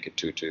back to make it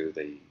 2-2,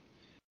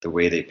 the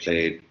way they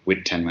played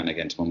with 10 men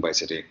against Mumbai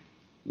City,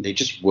 they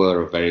just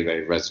were a very,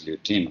 very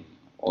resolute team.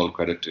 All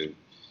credit to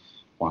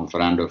Juan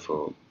Fernando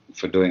for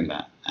doing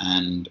that.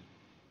 And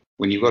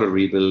when you've got to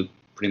rebuild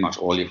pretty much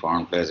all your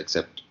foreign players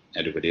except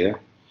Edu Badir,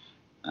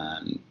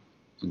 and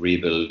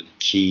rebuild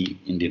key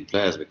Indian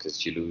players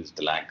because you lose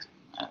the lag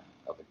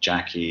of a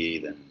Jackie,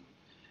 then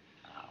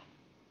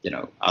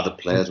other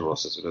players were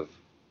also sort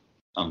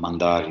of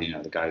Mandar,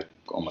 the guy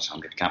almost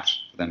 100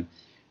 caps for them,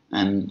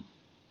 and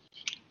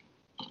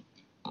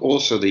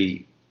also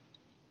the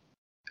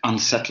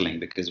unsettling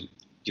because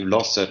you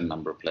lost certain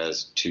number of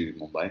players to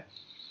Mumbai,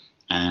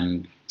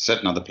 and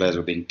certain other players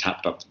were being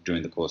tapped up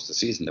during the course of the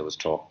season. There was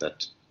talk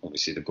that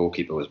obviously the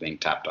goalkeeper was being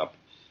tapped up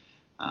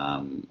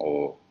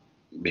or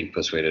being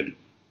persuaded,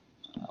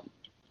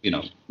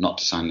 not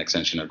to sign an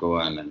extension at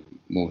Goa and then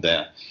move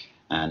there.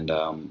 And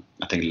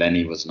I think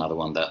Lenny was another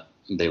one that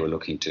they were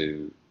looking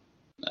to,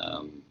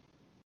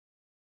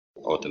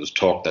 or there was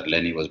talk that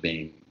Lenny was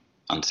being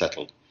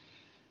unsettled,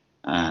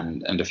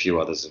 and a few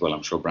others as well.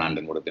 I'm sure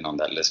Brandon would have been on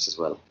that list as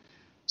well.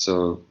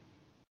 So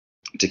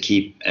to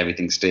keep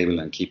everything stable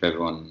and keep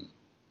everyone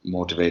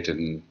motivated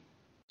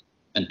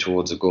and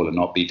towards a goal and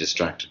not be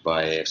distracted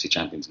by AFC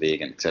Champions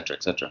League and et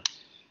cetera,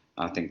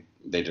 I think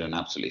they did an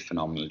absolutely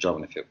phenomenal job.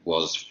 And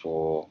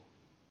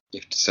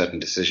if certain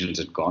decisions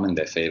had gone in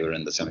their favour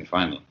in the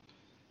semi-final,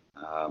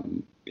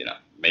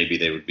 maybe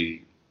they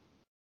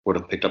would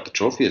have picked up the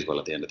trophy as well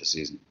at the end of the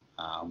season.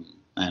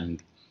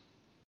 And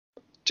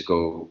to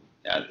go,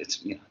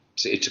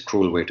 it's a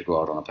cruel way to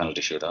go out on a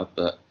penalty shootout,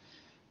 but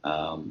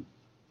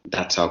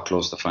that's how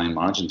close the fine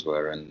margins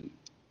were. And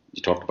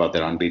you talked about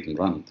their unbeaten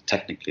run.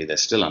 Technically, they're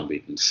still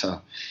unbeaten,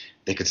 so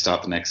they could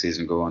start the next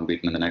season, go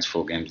unbeaten in the next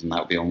 4 games, and that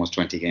would be almost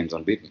 20 games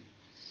unbeaten.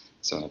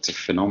 So it's a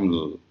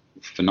phenomenal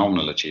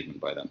achievement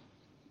by them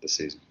this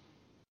season.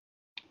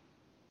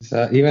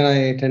 So even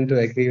I tend to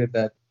agree with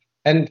that,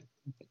 and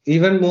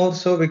even more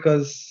so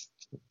because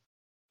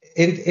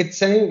it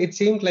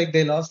seemed like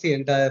they lost the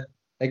entire,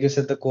 like you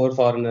said, the core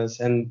foreigners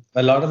and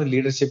a lot of the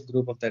leadership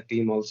group of that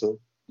team also.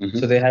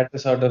 So they had to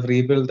sort of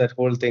rebuild that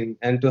whole thing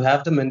and to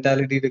have the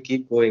mentality to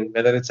keep going,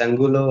 whether it's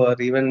Angulo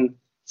or even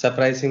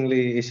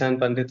surprisingly Ishan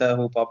Pandita,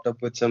 who popped up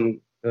with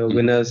some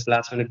winners,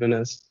 last minute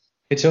winners.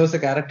 It shows the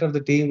character of the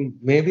team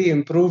maybe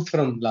improved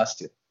from last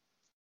year.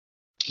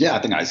 Yeah,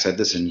 I think I said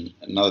this in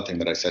another thing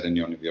that I said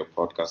in one of your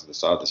podcasts at the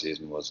start of the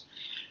season was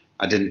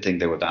I didn't think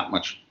they were that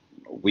much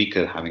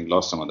weaker having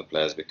lost some of the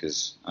players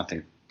because I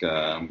think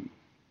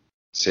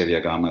Xavier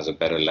Gama is a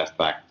better left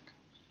back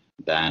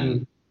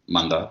than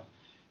Manda.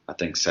 I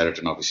think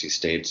Sheraton obviously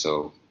stayed,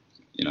 so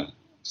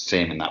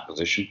same in that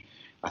position.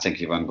 I think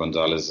Ivan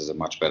Gonzalez is a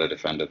much better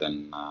defender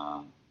than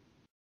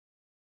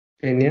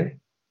Pena?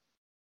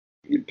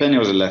 Pena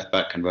was a left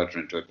back converted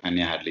into it.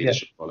 Pena had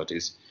leadership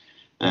qualities,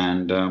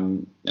 and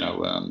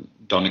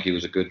Donaghy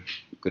was a good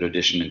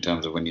addition in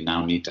terms of when you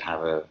now need to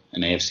have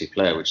an AFC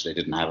player, which they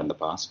didn't have in the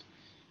past.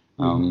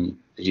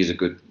 He's a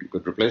good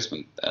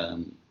replacement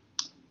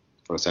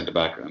for a centre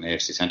back, an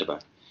AFC centre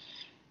back.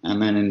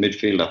 And then in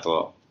midfield, I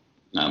thought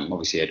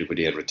obviously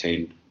everybody had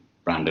retained.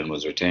 Brandon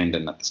was retained,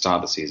 and at the start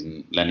of the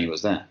season, Lenny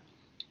was there.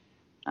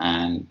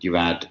 And you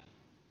add,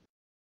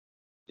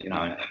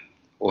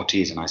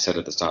 Ortiz, and I said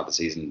at the start of the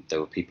season, there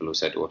were people who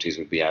said Ortiz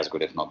would be as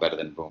good, if not better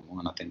than Bomo,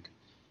 and I think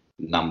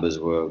numbers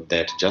were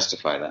there to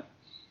justify that.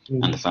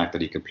 And the fact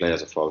that he could play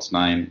as a false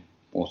nine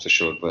also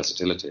showed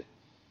versatility.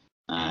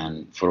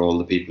 And for all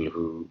the people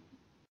who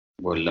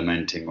were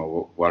lamenting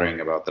or worrying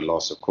about the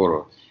loss of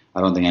Koro,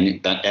 I don't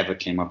think that ever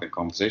came up in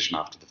conversation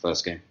after the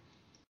first game.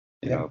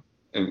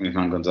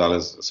 Ivan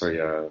Gonzalez,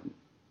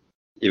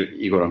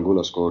 Igor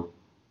Angulo scored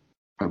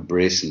a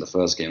brace in the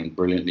first game and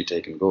brilliantly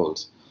taken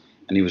goals.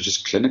 And he was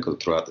just clinical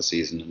throughout the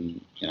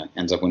season and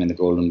ends up winning the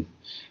Golden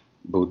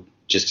Boot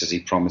just as he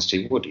promised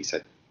he would. He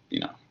said,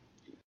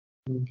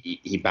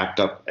 he backed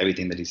up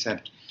everything that he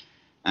said.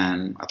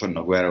 And I thought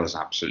Noguera was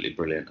absolutely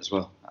brilliant as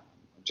well.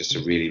 Just a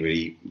really,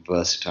 really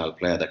versatile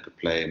player that could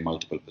play in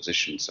multiple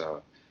positions.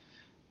 So,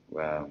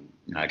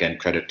 again,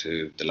 credit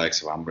to the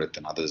likes of Amrit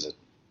and others at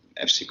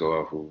FC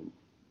Goa who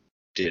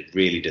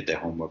really did their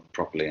homework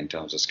properly in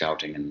terms of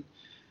scouting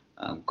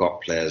and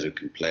got players who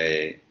can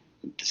play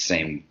the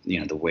same,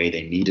 the way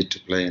they needed to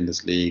play in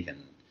this league and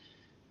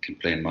can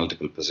play in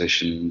multiple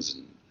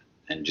positions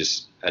and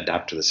just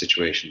adapt to the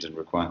situations and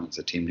requirements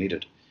the team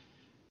needed.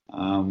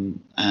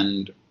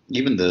 And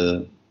even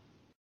the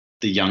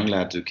young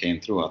lads who came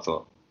through, I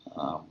thought,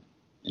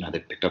 they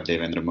picked up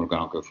Devendra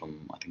Murgaonkar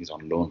from, I think he's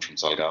on loan from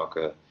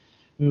Salgaonkar.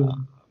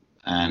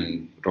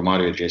 And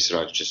Romario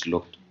Jaisiraj just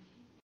looked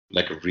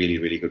like a really,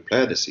 really good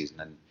player this season.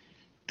 And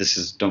this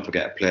is, don't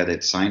forget, a player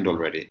they'd signed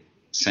already,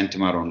 sent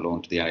him out on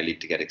loan to the I-League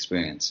to get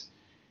experience,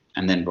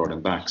 and then brought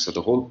him back. So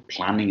the whole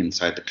planning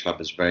inside the club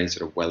is very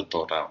sort of well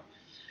thought out.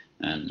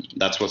 And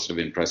that's what sort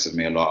of impresses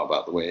me a lot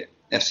about the way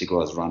FC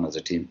Goa is run as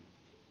a team.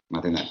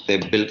 I think that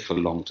they're built for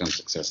long-term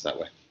success that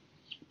way.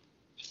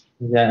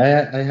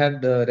 Yeah, I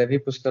had Ravi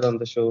Pushkar on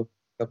the show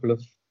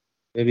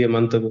maybe a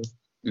month ago.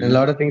 And a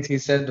lot of things he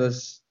said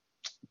was,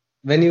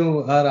 when you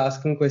are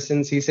asking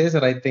questions, he says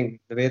the right thing,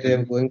 the way they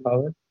are going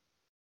forward.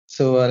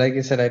 So, like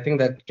you said, I think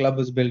that club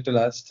is built to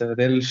last.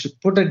 They'll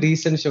put a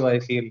decent show, I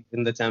feel,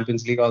 in the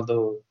Champions League,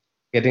 although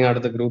getting out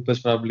of the group is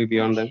probably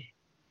beyond them.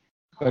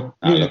 But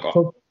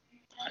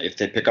if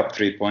they pick up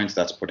 3 points,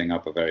 that's putting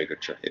up a very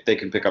good show. If they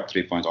can pick up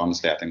 3 points,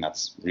 honestly, I think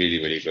that's really,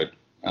 really good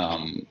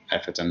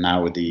efforts. And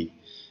now with the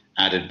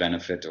added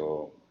benefit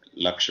or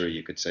luxury,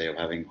 you could say, of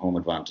having home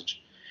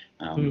advantage,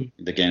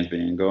 the games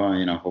being in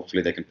Goa,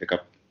 hopefully they can pick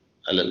up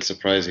a little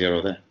surprise here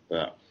or there.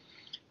 But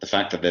the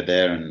fact that they're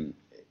there and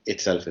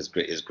itself is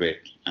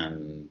great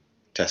and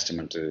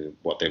testament to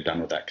what they've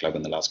done with that club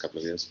in the last couple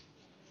of years.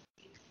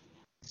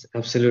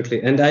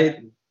 Absolutely. And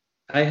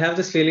I have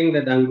this feeling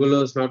that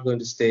Angulo is not going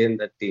to stay in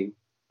that team.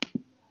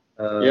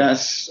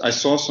 Yes, I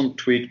saw some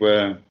tweet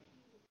where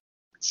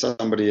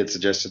somebody had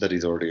suggested that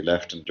he's already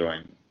left and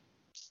joined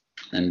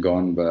and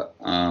gone, but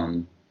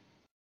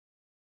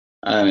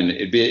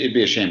it'd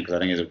be a shame because I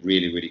think he's a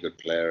really, really good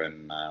player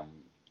and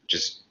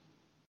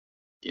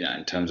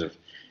in terms of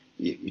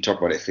you talk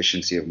about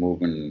efficiency of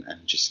movement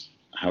and just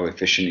how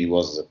efficient he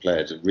was as a player.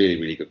 It's a really,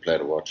 really good player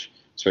to watch,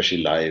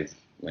 especially live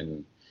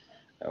when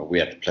we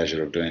had the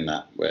pleasure of doing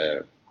that,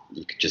 where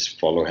you could just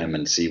follow him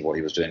and see what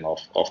he was doing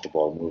off the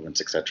ball movements,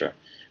 etc.,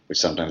 which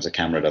sometimes the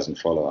camera doesn't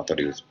follow. I thought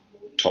he was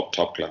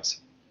top class.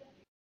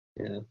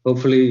 Yeah,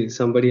 hopefully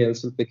somebody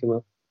else will pick him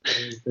up.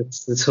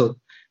 That's hope.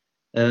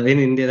 In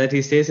India, that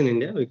he stays in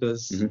India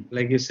because,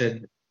 like you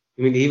said,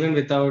 even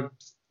without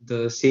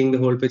seeing the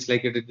whole pitch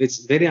like you did,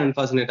 it's very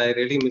unfortunate. I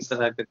really miss the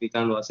fact that we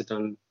can't watch it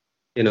on,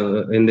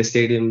 in the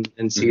stadium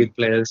and see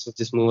players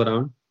just move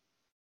around.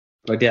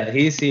 But yeah,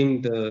 he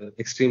seemed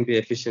extremely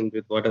efficient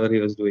with whatever he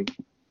was doing.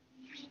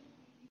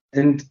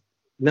 And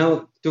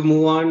Now to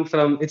move on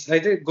from, it's I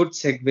think a good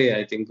segue.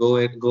 I think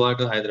Goa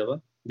to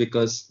Hyderabad,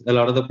 because a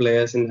lot of the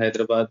players in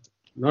Hyderabad,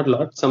 not a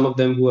lot, some of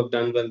them who have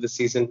done well this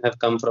season have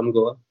come from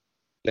Goa,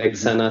 like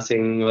Hmm. Sana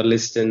Singh or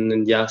Liston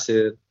and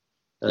Yasir.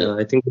 Yeah.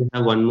 I think we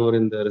have one more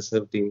in the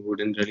reserve team who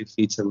didn't really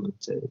feature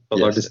much. I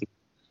forgot Yes. his name.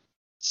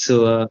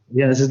 So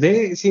yeah, so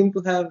they seem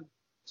to have.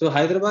 So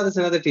Hyderabad is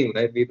another team,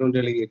 right? We don't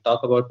really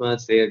talk about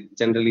much. They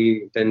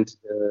generally tend,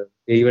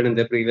 even in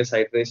their previous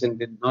iteration,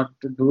 did not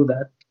to do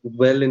that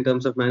well in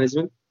terms of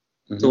management.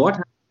 So Hmm. what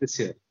happened this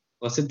year?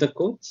 Was it the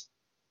coach?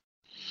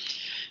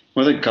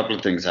 Well, I think a couple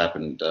of things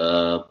happened.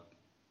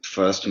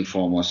 First and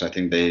foremost, I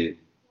think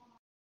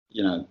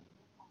you know,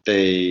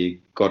 they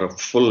got a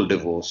full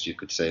divorce, you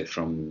could say,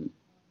 from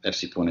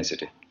FC Pune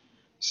City.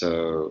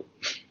 So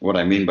what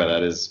I mean by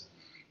that is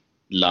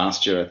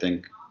last year, I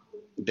think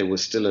there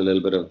was still a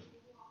little bit of,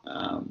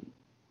 um,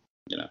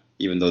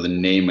 even though the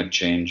name had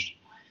changed,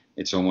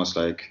 it's almost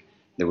like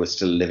they were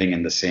still living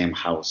in the same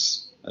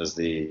house as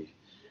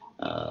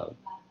uh,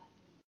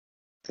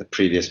 the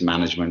previous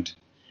management,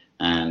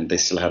 and they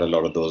still had a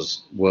lot of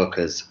those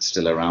workers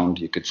still around,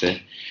 you could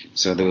say.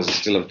 So there was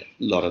still a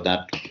lot of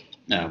that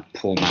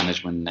poor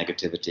management,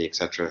 negativity,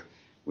 etc.,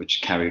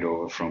 which carried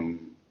over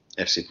from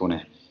FC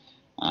Pune.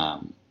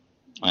 Um,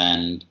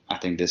 and I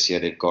think this year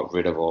they got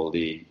rid of all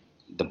the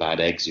bad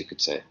eggs, you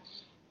could say,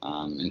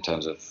 in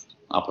terms of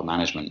upper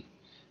management,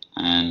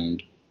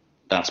 and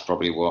that's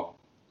probably what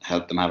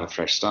helped them have a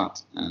fresh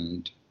start.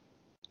 And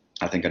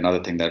I think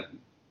another thing that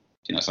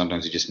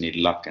sometimes you just need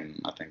luck, and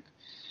I think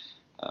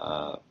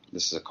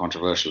this is a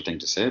controversial thing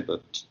to say,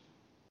 but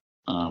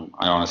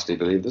I honestly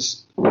believe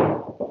this.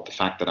 The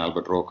fact that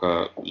Albert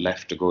Roca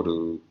left to go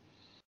to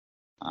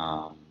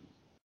um,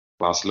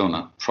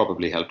 Barcelona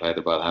probably helped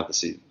Hyderabad have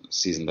the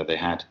season that they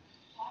had,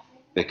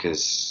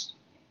 because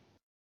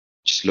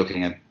just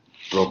looking at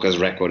Roca's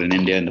record in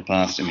India in the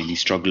past, I mean, he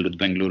struggled with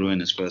Bengaluru in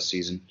his first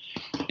season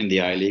in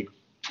the I League,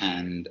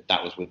 and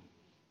that was with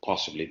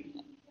possibly,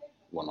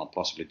 well, not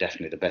possibly,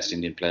 definitely the best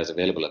Indian players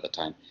available at the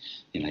time.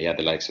 You had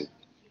the likes of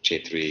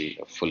Chetri,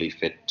 fully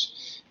fit,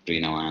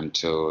 Rino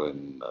Anto,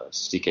 and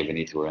CK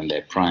Vinith, who were in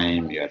their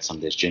prime. You had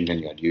Sandesh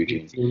Jhingan, you had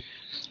Eugene,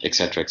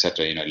 etc.,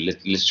 etc.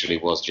 Literally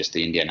was just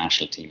the India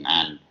national team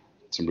and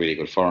some really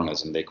good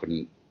foreigners, and they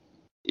couldn't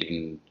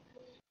even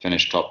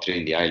finish top three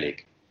in the I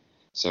League.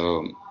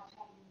 So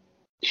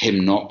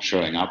him not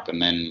showing up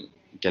and then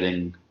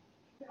getting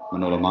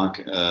Manolo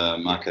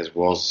Marquez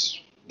was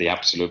the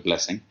absolute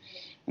blessing.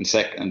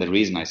 And the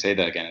reason I say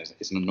that again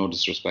is no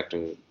disrespect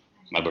to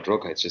Albert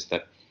Roca. It's just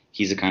that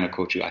he's the kind of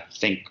coach who I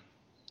think,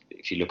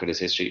 if you look at his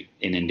history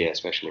in India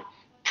especially,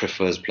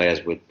 prefers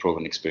players with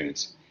proven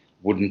experience.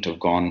 Wouldn't have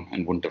gone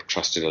and wouldn't have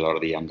trusted a lot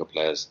of the younger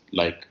players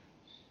like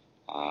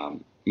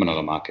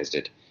Manolo Marquez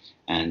did.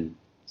 And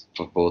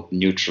for both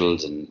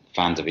neutrals and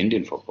fans of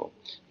Indian football,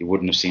 you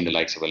wouldn't have seen the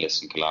likes of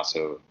Alice and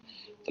Colasso,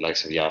 the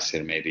likes of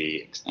Yasir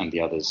maybe, and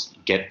the others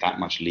get that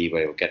much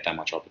leeway or get that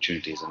much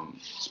opportunities, and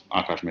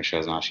Akash Mishra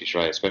and Ashish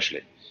Rai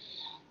especially.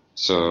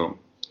 So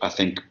I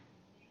think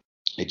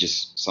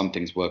some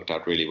things worked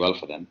out really well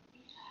for them.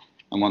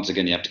 And once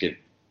again, you have to give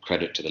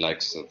credit to the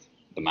likes of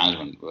the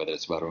management, whether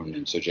it's Varun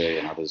and Sujay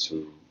and others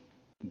who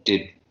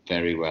did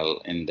very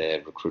well in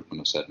their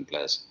recruitment of certain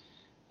players.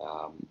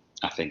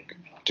 I think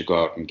to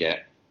go out and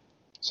get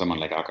someone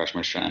like Akash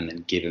Mishra and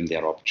then give him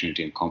their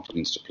opportunity and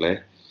confidence to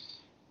play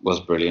was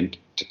brilliant.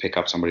 To pick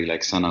up somebody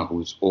like Sana,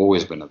 who's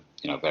always been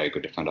a very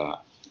good defender.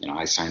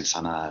 I signed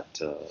Sana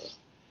at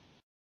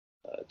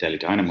Delhi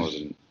Dynamos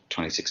in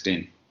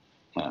 2016.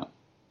 Uh,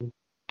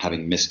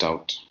 Having missed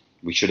out,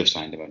 we should have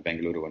signed him at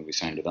Bengaluru when we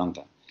signed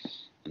Vedanta.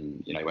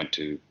 And I went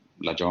to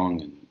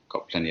Lajong and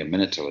got plenty of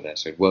minutes over there.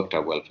 So it worked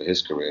out well for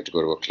his career to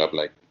go to a club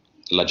like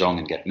Lajong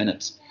and get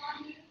minutes.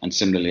 And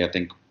similarly, I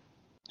think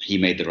he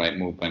made the right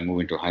move by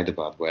moving to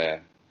Hyderabad,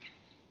 where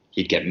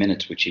he'd get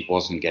minutes, which he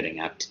wasn't getting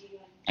at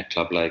a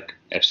club like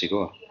FC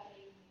Goa.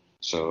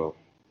 So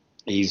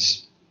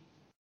he's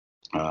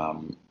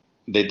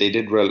they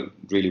did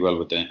really well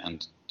with the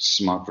and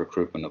smart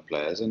recruitment of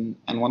players, and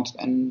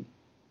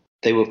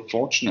they were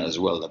fortunate as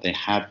well that they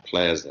had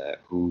players there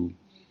who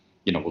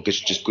were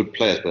just good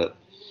players, but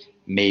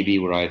maybe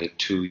were either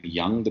too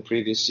young the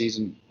previous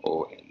season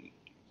or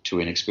too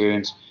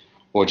inexperienced,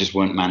 or just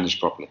weren't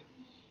managed properly.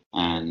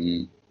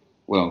 And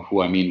well,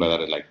 who I mean by that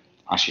is like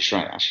Ashish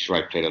Rai. Ashish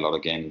Rai played a lot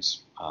of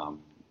games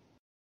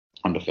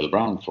under Phil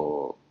Brown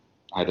for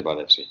Hyderabad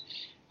FC,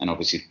 and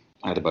obviously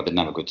Hyderabad didn't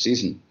have a good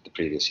season the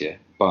previous year,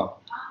 but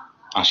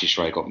Ashish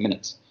Rai got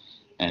minutes.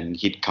 And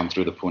he'd come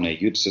through the Pune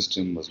youth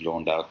system, was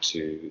loaned out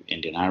to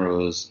Indian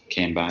Arrows,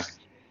 came back,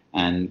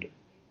 and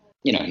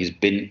he's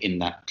been in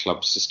that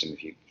club system.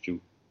 If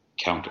you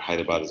count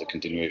Hyderabad as a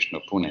continuation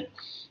of Pune,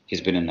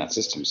 he's been in that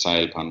system.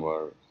 Sahil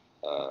Panwar,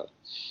 uh,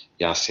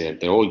 Yasir,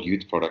 they're all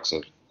youth products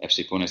of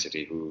FC Pune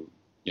City. Who,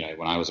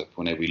 when I was at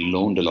Pune, we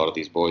loaned a lot of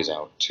these boys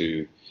out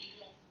to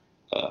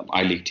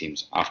I League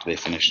teams after they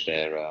finished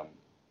their,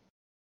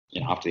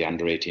 after the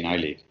under 18 I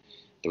League.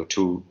 They were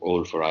too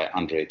old for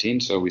under 18,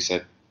 so we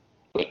said,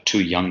 but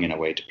too young in a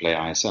way to play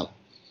ISL.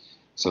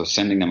 So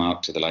sending them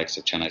out to the likes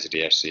of Chennai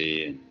City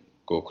FC and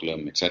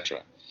Gokulam,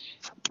 etc.,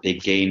 they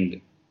gained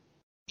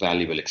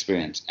valuable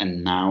experience,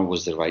 and now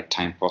was the right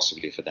time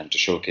possibly for them to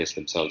showcase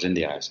themselves in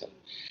the ISL.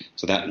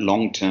 So that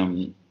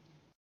long-term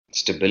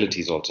stability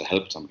has also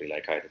helped somebody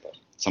like Hyderabad.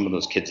 Some of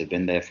those kids have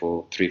been there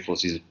for 3-4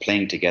 seasons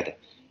playing together,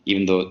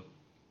 even though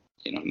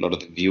a lot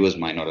of the viewers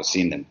might not have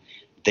seen them.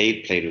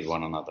 They played with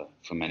one another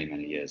for many,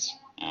 many years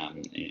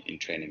in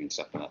training and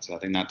stuff like that. So I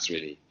think that's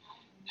really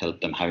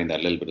helped them, having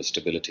that little bit of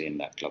stability in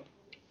that club.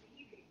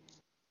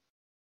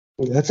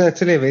 That's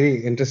actually a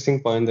very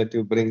interesting point that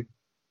you bring.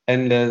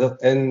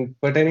 And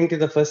pertaining to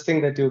the first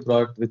thing that you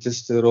brought, which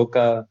is to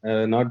Roca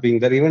not being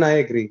there, even I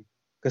agree.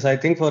 Because I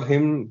think for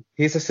him,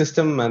 he's a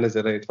system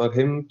manager, right? For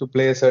him to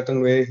play a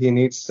certain way, he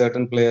needs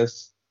certain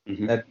players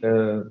Mm-hmm.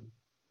 that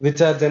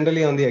which are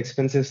generally on the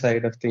expensive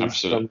side of things.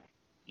 Absolutely.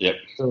 Yep.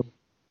 So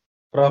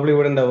probably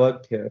wouldn't have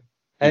worked here.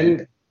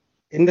 And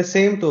in the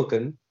same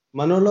token,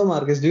 Manolo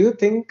Marquez, do you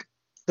think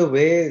the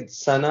way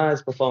Sana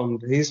has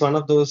performed, he's one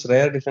of those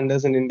rare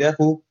defenders in India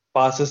who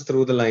passes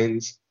through the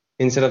lines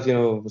instead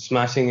of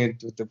smashing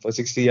it for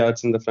 60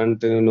 yards in the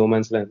front to no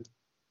man's land?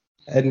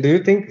 And do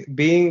you think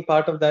being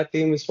part of that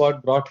team is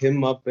what brought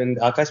him up? And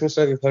Akash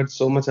Mishra, we've heard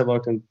so much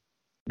about him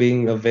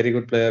being a very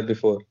good player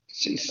before.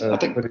 I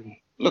think,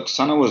 look,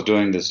 Sana was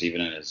doing this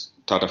even in his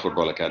Tata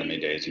Football Academy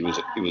days. He was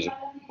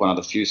one of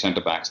the few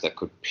centre backs that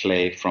could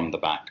play from the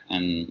back,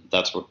 and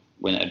that's what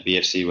at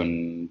BFC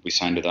when we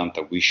signed with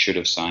Anta, we should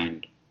have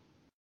signed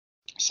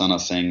Sana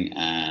Singh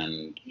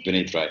and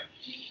Vineet Rai.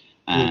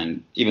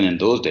 And even in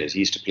those days, he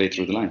used to play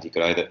through the lines. He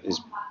could either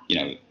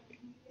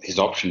his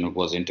option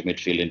was into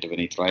midfield into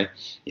Vineet Rai.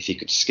 If he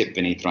could skip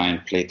Vineet Rai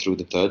and play through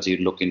the thirds,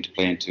 he'd look into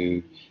play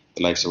into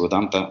the likes of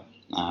Vedanta.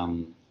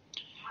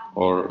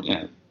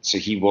 So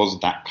he was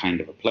that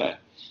kind of a player.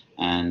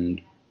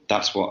 And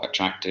that's what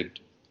attracted,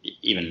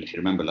 even if you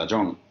remember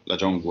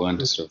Lajong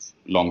weren't a sort of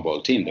long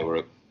ball team. They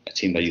were a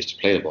team that used to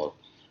play the ball,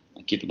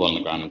 and keep the ball on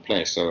the ground and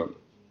play. So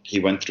he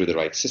went through the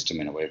right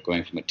system in a way of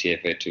going from a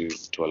TFA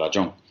to a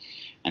Lajong.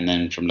 And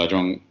then from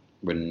Lajong,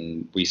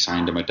 when we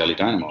signed him at Delhi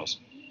Dynamos,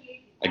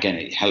 again,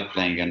 it helped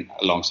playing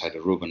alongside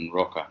a Ruben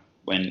Roca.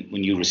 When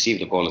you receive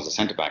the ball as a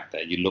centre-back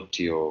there, you look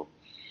to your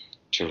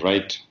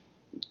right,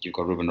 you've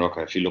got Ruben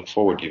Roca. If you look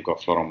forward, you've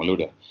got Florent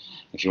Malouda.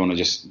 If you want to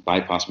just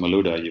bypass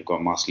Malouda, you've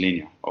got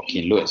Marcelinho or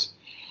Keane Lewis.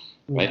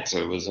 Right? So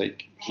it was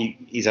like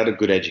he's had a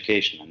good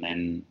education, and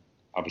then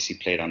obviously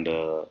played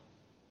under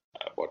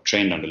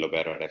trained under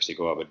Lobero at FC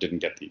Goa, but didn't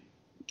get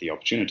the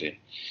opportunity.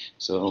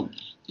 So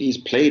he's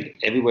played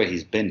everywhere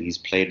he's been. He's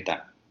played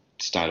that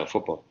style of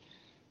football.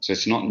 So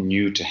it's not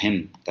new to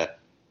him that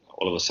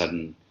all of a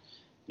sudden,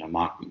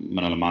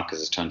 Manolo Marquez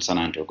has turned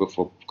Sana into a good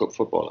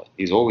footballer.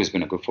 He's always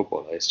been a good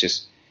footballer. It's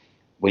just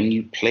when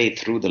you play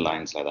through the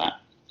lines like that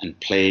and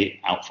play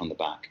out from the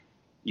back,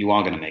 you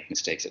are going to make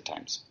mistakes at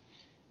times.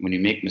 When you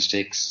make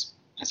mistakes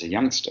as a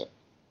youngster,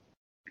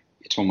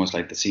 it's almost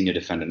like the senior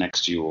defender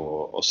next to you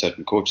or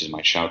certain coaches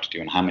might shout at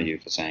you and hammer you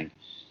for saying,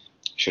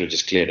 should have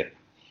just cleared it,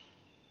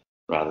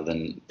 rather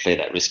than play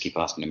that risky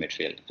pass in the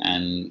midfield.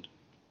 And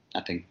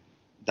I think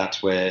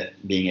that's where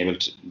being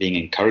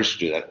encouraged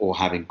to do that, or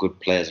having good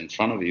players in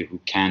front of you who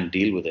can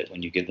deal with it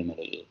when you give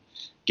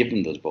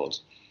them those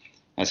balls,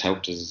 has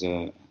helped his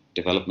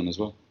development as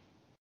well.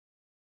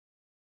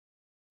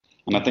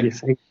 And I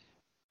think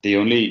the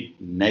only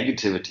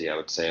negativity I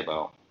would say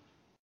about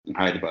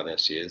Hyderabad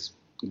FC is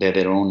they're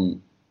their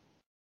own.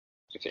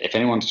 If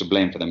anyone's to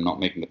blame for them not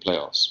making the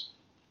playoffs,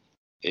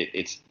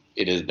 it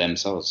is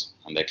themselves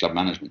and their club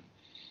management.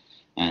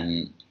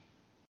 And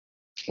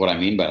what I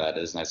mean by that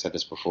is, and I said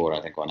this before,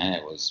 I think on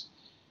air, was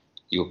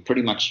you were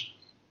pretty much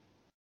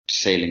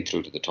sailing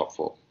through to the top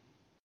four.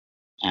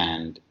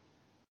 And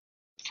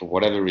for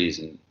whatever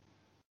reason,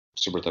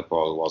 Subrata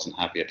Paul wasn't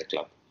happy at the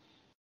club.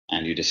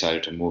 And you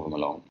decided to move him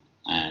along.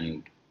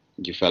 And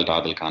you felt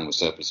Adil Khan was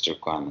surplus to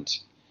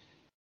requirements.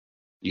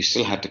 You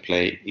still had to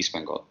play East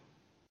Bengal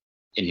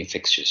in your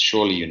fixtures.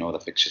 Surely you know the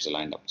fixtures are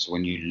lined up. So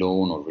when you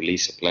loan or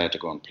release a player to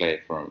go and play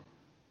for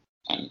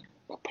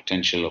a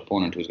potential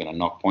opponent who's going to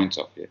knock points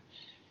off you,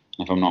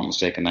 if I'm not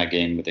mistaken, that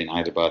game between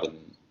Hyderabad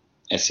and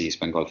SC East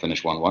Bengal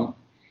finished 1-1.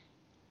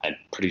 I'm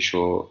pretty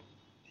sure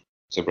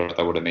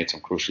Subrata would have made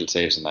some crucial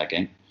saves in that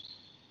game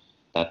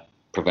that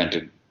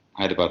prevented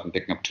Hyderabad from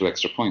picking up 2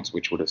 extra points,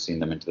 which would have seen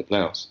them into the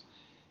playoffs.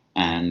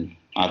 And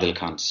Adil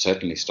Khan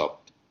certainly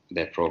stopped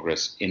their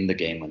progress in the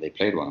game when they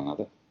played one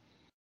another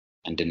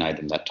and denied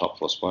them that top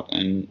 4 spot.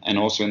 And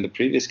also in the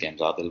previous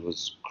games, Adil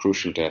was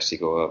crucial to FC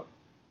Goa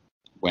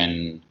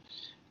when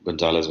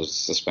Gonzalez was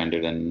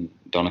suspended and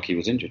Donachie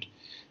was injured.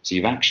 So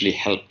you've actually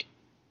helped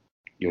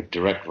your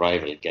direct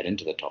rival get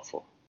into the top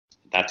 4.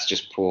 That's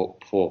just poor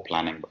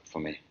planning for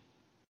me.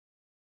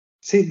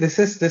 See, this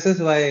is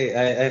why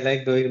I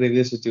like doing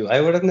reviews with you.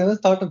 I would have never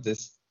thought of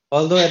this.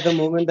 Although at the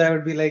moment I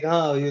would be like,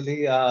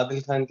 usually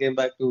Adil Khan came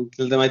back to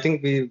kill them. I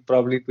think we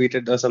probably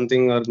tweeted or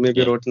something, or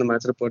maybe wrote in the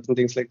match reports and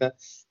things like that.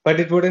 But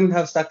it wouldn't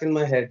have stuck in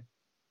my head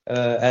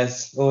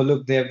as, oh,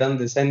 look, they have done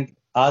this. And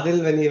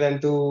Adil, when he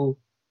went to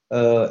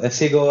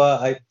FC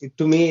Goa,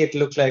 to me, it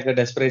looked like a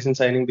desperation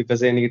signing because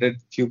they needed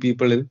few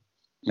people in.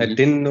 I Mhm.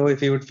 didn't know if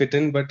he would fit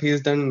in, but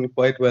he's done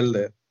quite well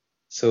there.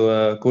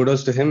 So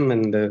kudos to him,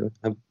 and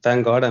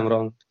thank God I'm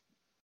wrong.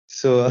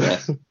 So Yeah.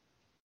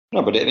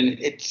 No, but I mean,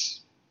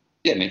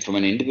 I mean, from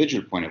an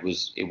individual point,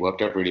 it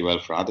worked out really well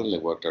for Adil.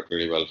 It worked out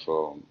really well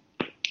for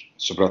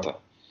Subrata.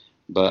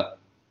 But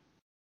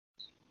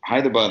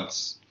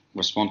Hyderabad's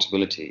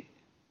responsibility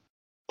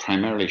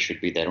primarily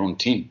should be their own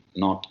team,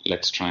 not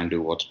let's try and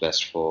do what's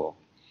best for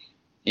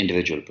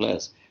individual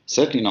players.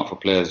 Certainly not for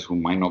players who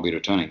might not be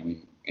returning. I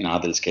mean, in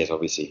Adil's case,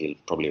 obviously he'll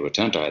probably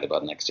return to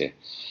Hyderabad next year.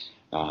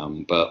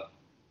 But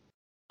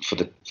for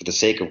the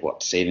sake of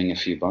what, saving a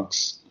few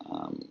bucks,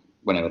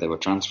 whenever they were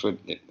transferred,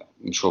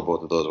 I'm sure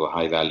both of those were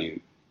high value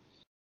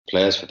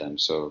players for them.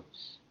 So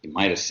you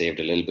might have saved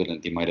a little bit,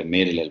 and you might have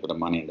made a little bit of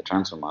money in the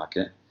transfer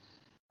market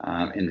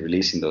in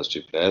releasing those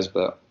two players,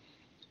 but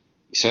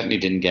you certainly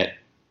didn't get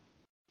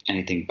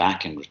anything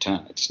back in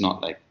return. It's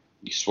not like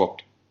you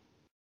swapped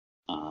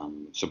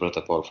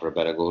Subrata Paul for a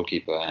better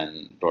goalkeeper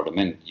and brought him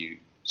in. You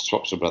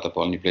swapped Subrata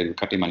Paul and you played with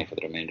cutty money for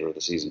the remainder of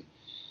the season.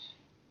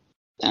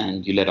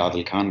 And you let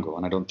Adil Khan go,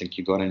 and I don't think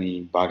you got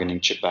any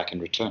bargaining chip back in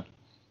return.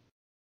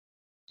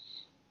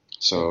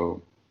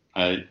 So,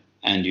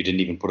 and you didn't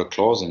even put a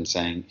clause in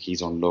saying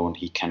he's on loan,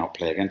 he cannot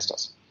play against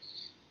us.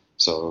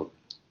 So,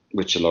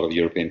 which a lot of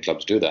European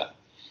clubs do that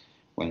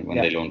when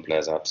yeah, they loan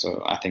players out.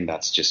 So I think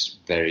that's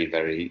just very,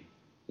 very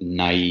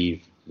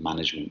naive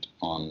management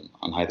on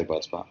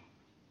Hyderabad's part.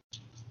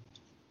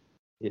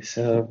 yes,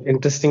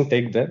 interesting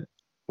take there.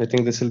 I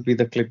think this will be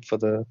the clip for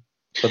the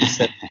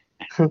set.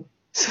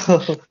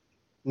 So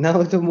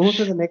now to move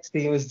to the next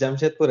team is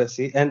Jamshedpur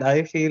FC, and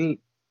I feel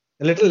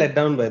a little let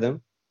down by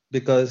them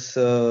because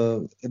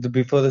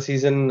before the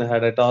season, I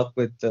had a talk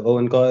with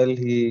Owen Coyle.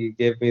 He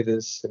gave me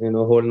this,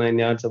 whole 9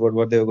 yards about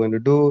what they were going to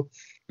do.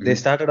 They Mm-hmm.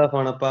 started off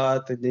on a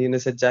path.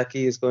 Said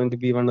Jackie is going to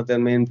be one of their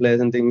main players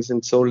and things,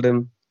 and sold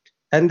him.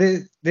 And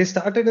they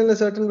started in a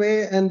certain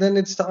way, and then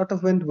it sort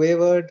of went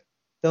wayward.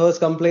 There was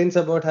complaints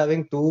about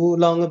having too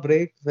long a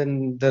break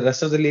when the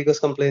rest of the league was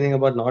complaining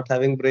about not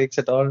having breaks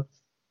at all.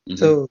 Mm-hmm.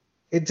 So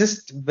it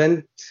just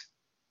went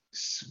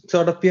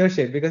sort of pear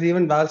shaped because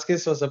even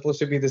Valskis was supposed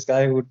to be this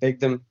guy who would take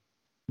them,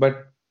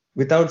 but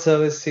without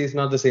service, he's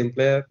not the same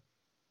player.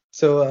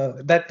 So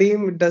that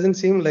team, it doesn't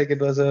seem like it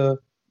was a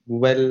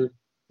well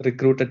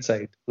recruited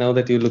side now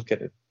that you look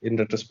at it in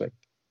retrospect.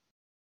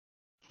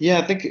 Yeah,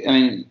 I think, I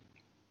mean,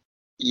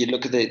 you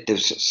look at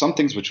there's some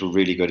things which were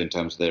really good in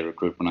terms of their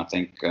recruitment, I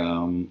think,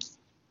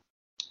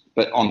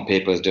 but on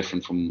paper is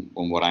different from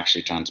what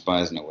actually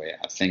transpires in a way.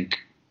 I think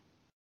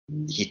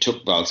he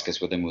took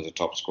Valskis with him, was a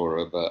top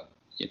scorer, but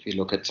if you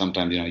look at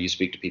sometimes, you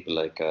speak to people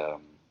like a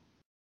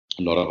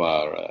lot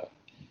of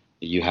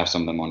you have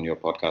some of them on your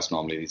podcast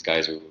normally, these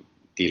guys who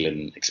deal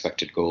in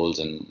expected goals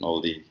and all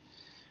the,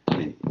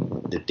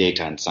 the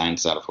data and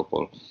science out of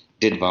football.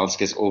 Did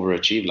Valskis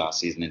overachieve last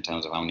season in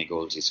terms of how many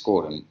goals he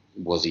scored, and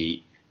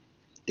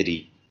did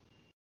he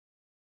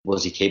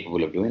was he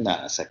capable of doing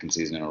that a second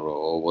season in a row,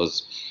 or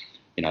was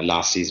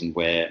last season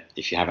where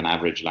if you have an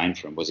average line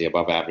for him, was he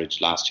above average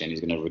last year and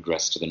he's going to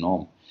regress to the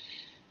norm?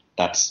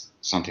 That's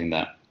something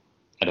that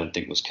I don't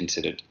think was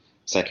considered.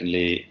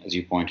 Secondly, as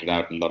you pointed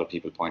out, and a lot of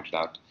people pointed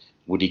out,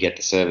 would he get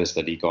the service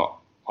that he got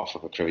off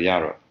of a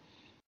Crivellaro?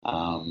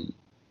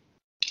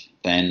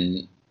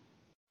 Then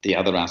the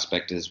other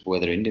aspect is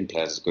whether Indian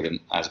players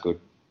as good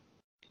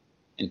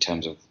in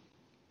terms of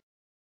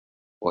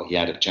what he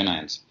had at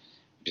Chennai's.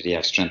 Did he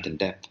have strength and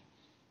depth?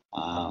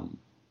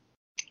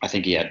 I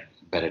think he had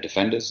better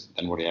defenders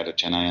than what he had at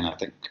Chennai, and I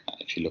think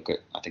if you look at,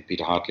 I think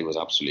Peter Hartley was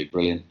absolutely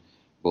brilliant,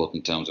 both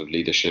in terms of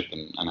leadership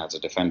and as a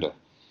defender,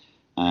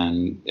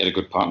 and he had a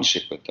good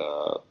partnership with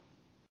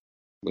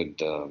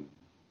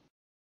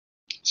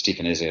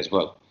Stephen Eze as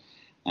well,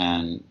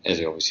 and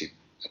Eze obviously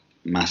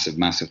massive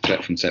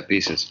threat from set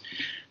pieces,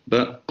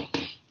 but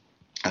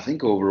I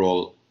think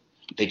overall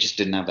they just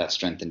didn't have that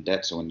strength and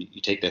depth. So when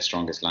you take their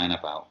strongest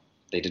lineup out,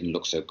 they didn't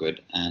look so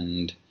good,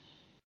 and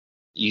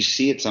you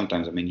see it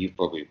sometimes. I mean, you've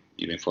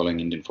been following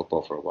Indian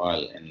football for a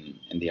while.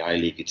 In the I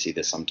League, you'd see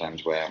this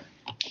sometimes where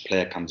a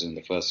player comes in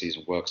the first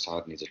season, works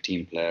hard, and he's a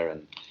team player,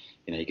 and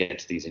he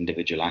gets these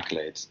individual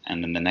accolades,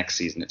 and then the next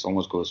season, it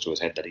almost goes to his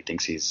head that he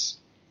thinks he's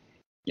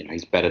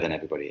better than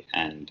everybody,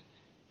 and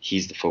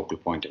he's the focal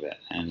point of it.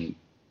 And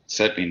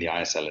certainly in the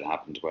ISL, it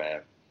happens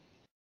where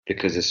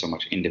because there's so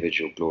much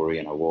individual glory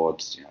and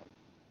awards,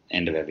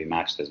 end of every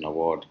match there's an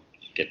award,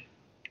 you get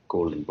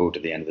golden boot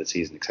at the end of the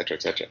season, etc.,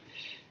 etc.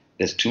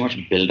 There's too much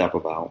build up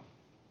about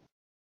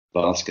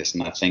Valskis,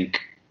 and I think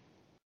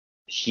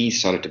he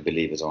started to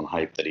believe his own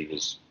hype that he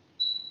was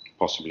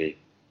possibly,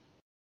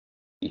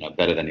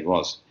 better than he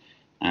was,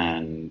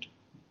 and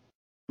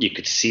you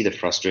could see the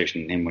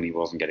frustration in him when he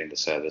wasn't getting the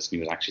service, and he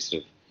was actually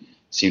sort of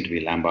seemed to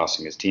be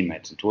lambasting his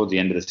teammates. And towards the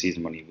end of the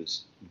season, when he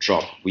was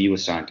dropped, we were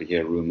starting to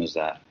hear rumours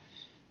that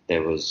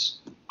there was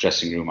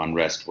dressing room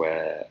unrest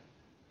where,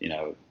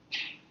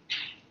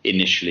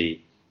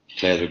 initially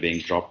players were being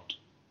dropped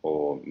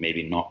or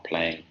maybe not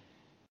playing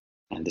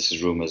And this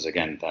is rumours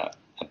again that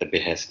at the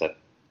behest that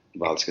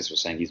Valskis was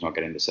saying he's not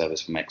getting the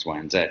service from X, Y,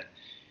 and Z.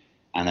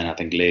 And then I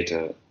think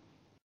later,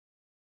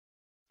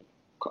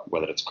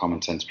 whether it's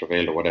common sense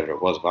prevailed or whatever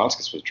it was,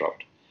 Valskis was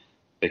dropped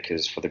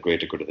because for the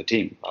greater good of the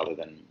team, rather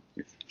than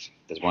if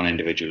there's one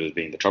individual who's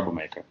being the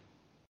troublemaker.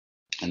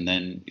 And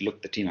then you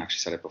look, the team actually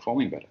started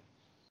performing better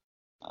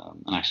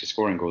and actually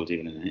scoring goals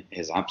even in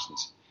his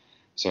absence.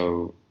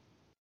 So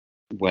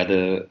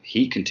whether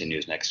he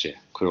continues next year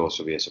could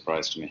also be a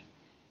surprise to me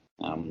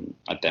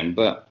at them.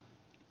 But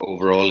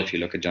overall, if you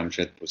look at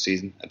Jamshedpur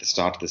season, at the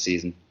start of the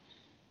season,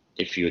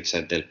 if you had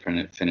said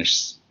they'll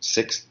finish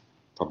sixth,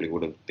 probably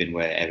would have been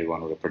where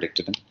everyone would have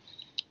predicted them,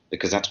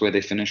 because that's where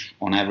they finish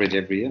on average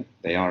every year.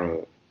 They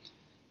are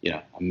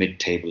a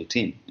mid-table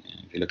team.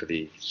 If you look at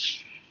the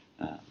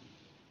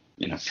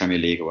Premier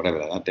League or whatever,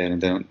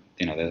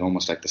 they're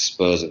almost like the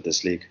Spurs of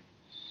this league.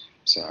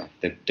 So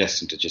they're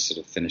destined to just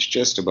sort of finish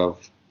just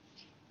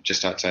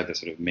outside the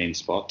sort of main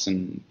spots,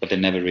 but they're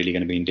never really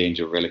going to be in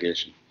danger of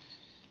relegation.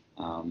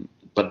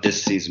 But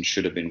this season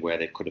should have been where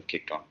they could have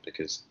kicked on,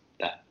 because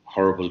that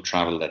horrible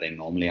travel that they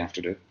normally have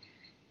to do,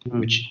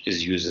 which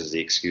is used as the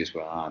excuse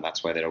where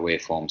that's why their away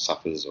form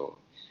suffers, or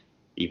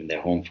even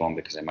their home form,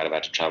 because they might have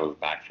had to travel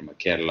back from a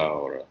Kerala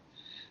or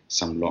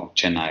some long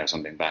Chennai or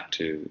something back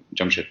to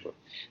Jamshedpur.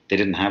 They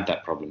didn't have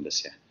that problem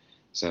this year.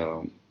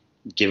 So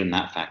given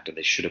that factor,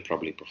 they should have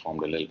probably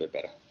performed a little bit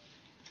better.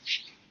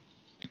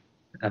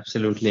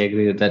 Absolutely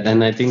agree with that.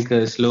 And I think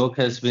Slok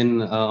has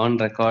been on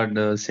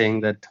record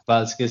saying that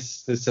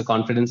Valskis is a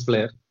confidence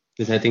player,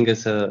 which I think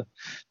is a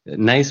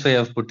nice way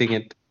of putting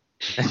it.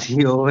 And he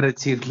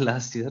overachieved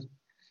last year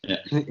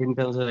in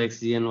terms of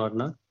XG and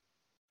whatnot.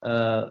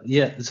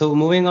 So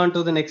moving on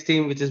to the next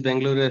team, which is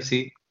Bengaluru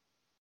FC.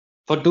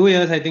 For 2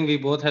 years, I think we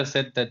both have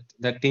said that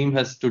that team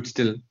has stood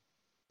still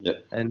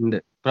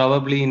and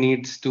probably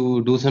needs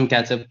to do some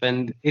catch up.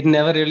 And it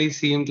never really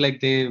seemed like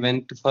they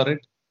went for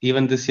it.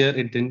 Even this year,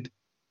 it didn't.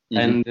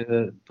 And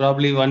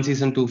probably one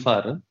season too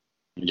far. Huh?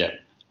 Yeah,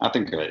 I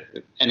think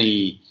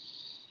any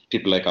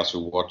people like us who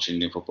watch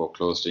Indian football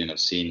closely and have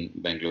seen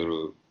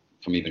Bengaluru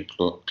from even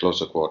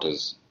closer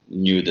quarters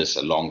knew this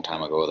a long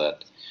time ago,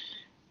 that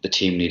the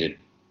team needed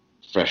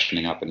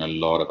freshening up in a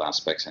lot of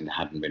aspects and it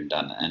hadn't been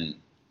done. And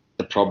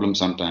the problem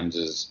sometimes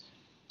is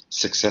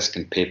success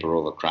can paper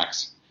over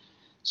cracks.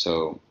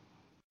 So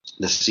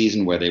the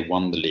season where they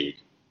won the league,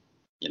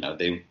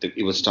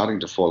 it was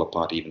starting to fall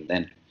apart even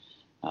then.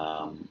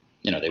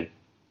 They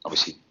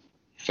obviously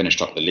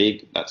finished up the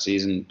league that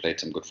season, played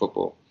some good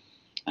football.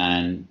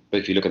 But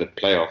if you look at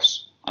the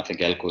playoffs, I think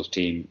Elko's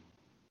team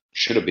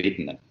should have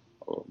beaten them,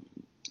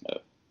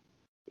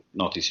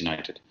 Northeast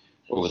United,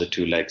 over the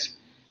 2 legs.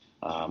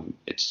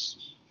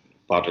 It's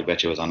Patrick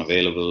Betcher was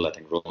unavailable. I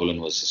think Roland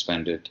was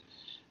suspended,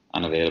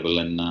 unavailable,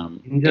 and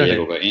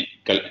Gallego got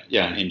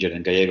injured,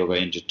 and Gallego got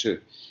injured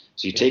too.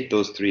 So you take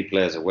those 3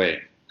 players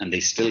away, and they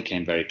still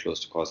came very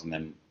close to causing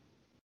them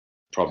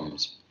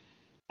problems.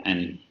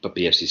 But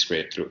BFC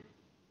scraped through.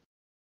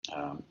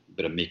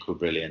 Bit of Miku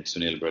brilliance,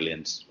 Sunil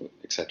brilliance,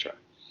 etc.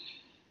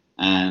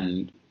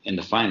 And in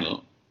the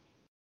final,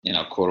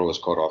 Koro was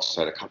caught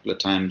offside a couple of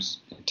times.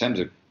 In terms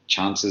of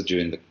chances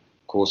during the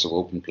course of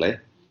open play,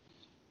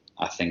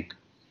 I think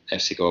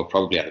FC Goa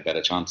probably had the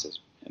better chances.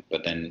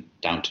 But then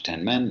down to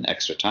 10 men,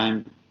 extra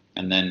time,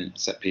 and then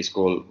set piece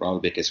goal,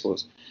 Rahul Beke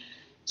scores.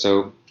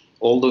 So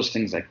all those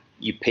things, like,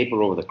 you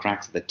paper over the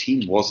cracks. The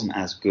team wasn't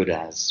as good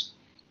as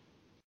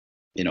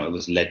it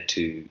was led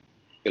to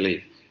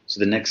believe. So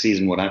the next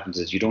season, what happens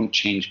is you don't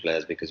change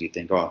players because you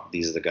think,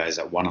 these are the guys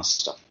that won us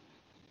stuff,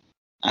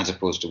 as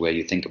opposed to where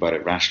you think about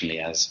it rationally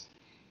as,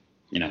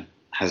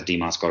 has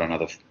Dimas got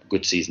another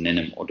good season in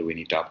him, or do we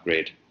need to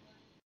upgrade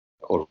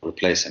or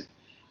replace him?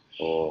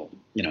 Or,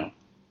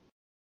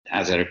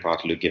 has Eric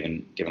Partlou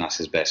given us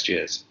his best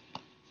years?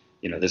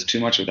 There's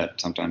too much of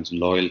that sometimes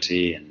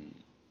loyalty, and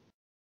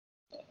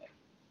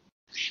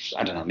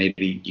I don't know,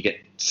 maybe you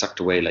get sucked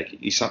away, like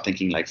you start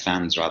thinking like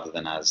fans rather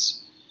than as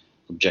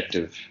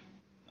objective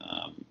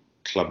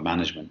club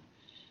management.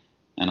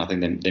 And I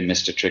think they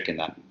missed a trick in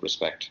that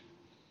respect.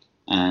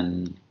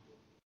 And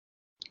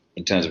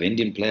in terms of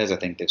Indian players, I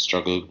think they've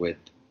struggled with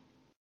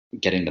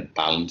getting the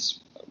balance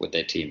with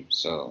their team.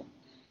 So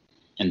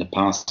in the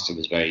past, it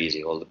was very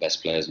easy. All the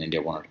best players in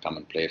India wanted to come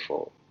and play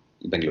for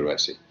Bengaluru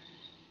FC.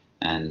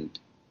 And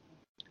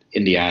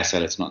in the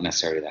ISL, it's not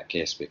necessarily that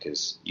case,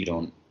 because you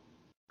don't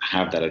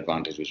have that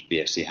advantage which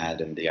BFC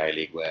had in the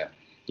I-League, where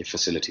your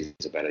facilities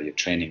are better, your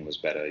training was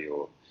better,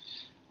 your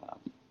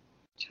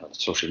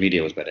social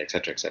media was better,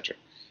 etc., etc.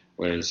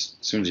 Whereas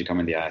as soon as you come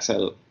in the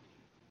ISL,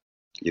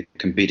 you're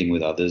competing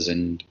with others,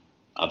 and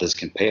others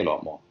can pay a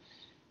lot more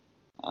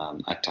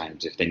at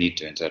times if they need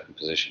to in certain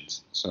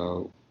positions.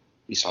 So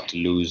you start to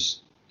lose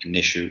an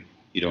issue,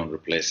 you don't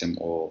replace him,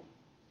 or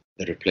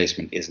the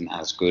replacement isn't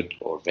as good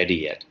or ready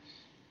yet.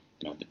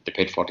 They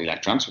paid 40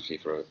 lakh transfer fee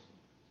for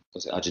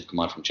was it Ajit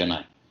Kumar from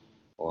Chennai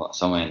or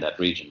somewhere in that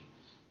region.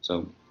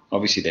 So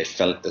obviously they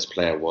felt this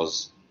player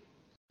was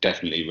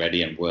definitely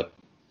ready and worth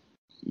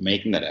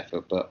making that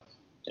effort, but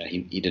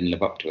he didn't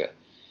live up to it.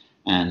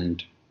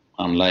 And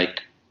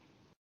unlike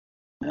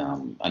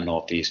a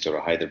Northeast or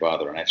a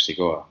Hyderabad or an FC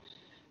Goa,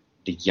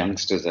 the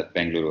youngsters that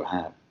Bengaluru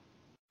had,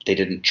 they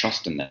didn't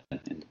trust in them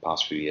in the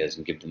past few years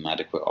and give them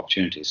adequate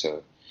opportunity.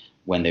 So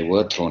when they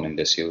were thrown in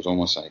this year, it was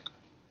almost like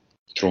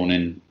thrown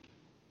in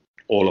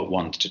all at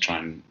once to try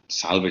and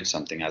salvage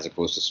something, as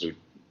opposed to sort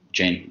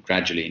of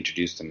gradually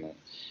introduce them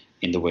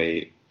in the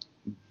way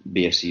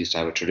BFC used to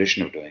have a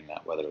tradition of doing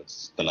that, whether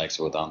it's the likes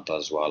of Vedanta,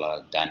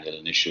 Zwala,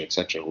 Daniel, Nishu,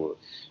 etc., who were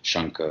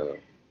Shankar,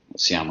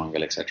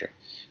 Siamangal, etc.,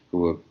 who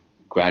were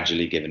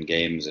gradually given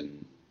games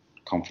and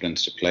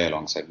confidence to play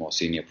alongside more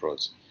senior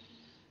pros.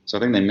 So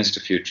I think they missed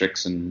a few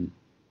tricks, and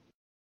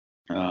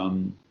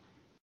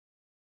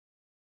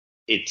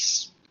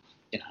it's,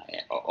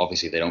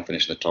 obviously they don't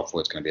finish in the top four.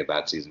 It's going to be a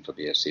bad season for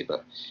BFC,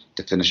 but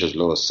to finish as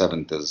low as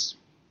seventh was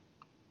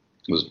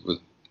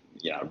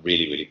a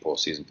really, really poor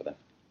season for them.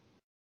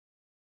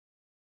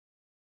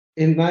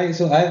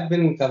 So I've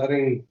been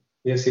covering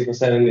BFC for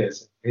 7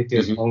 years, 8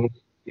 years. How many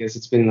years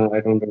it's been now?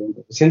 I don't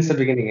remember. Since the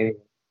beginning, anyway.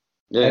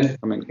 Yeah,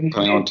 And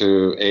coming on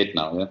to 8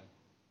 now. Yeah.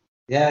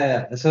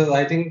 Yeah. So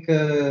I think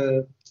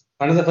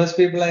one of the first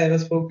people I ever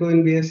spoke to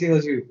in BFC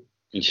was you.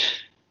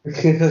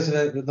 Because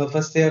the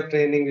first day of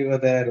training, we were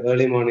there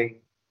early morning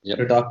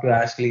to talk to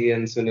Ashley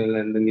and Sunil,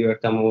 and then you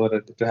had come over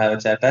to have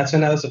a chat. That's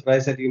when I was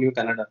surprised that you knew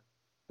Kannada,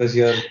 because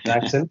your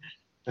accent.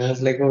 I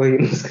was like, oh, he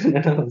knows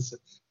Kannada also.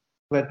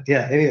 But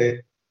yeah,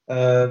 anyway,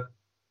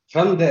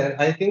 from there,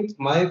 I think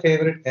my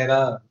favorite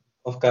era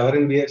of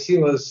covering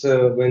BFC was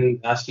when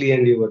Ashley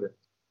and you were there.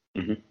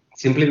 Mm-hmm.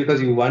 Simply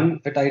because you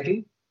won a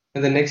title,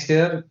 and the next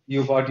year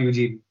you got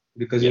UG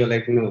because you were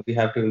like, we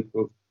have to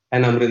improve,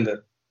 and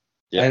Amrinder.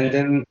 And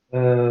then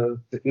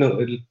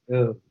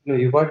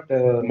you got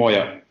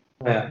Moya.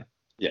 Yeah.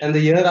 And the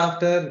year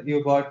after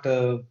you got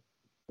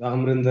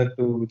Amrinder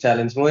to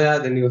challenge Moya.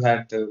 Then you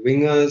had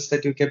wingers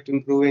that you kept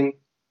improving,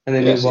 and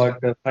then you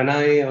got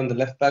Panay on the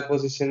left back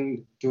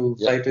position to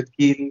fight with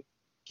Keegan.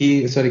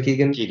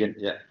 Keegan,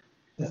 yeah.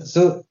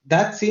 So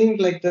that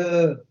seemed like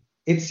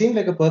it seemed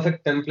like a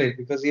perfect template,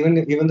 because even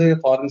though your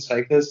foreign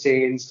strikers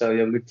changed, or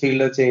your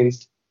midfielder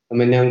changed,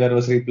 Menyangar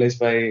was replaced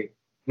by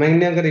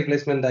Menyangar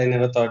replacement. I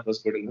never thought was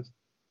good enough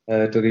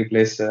to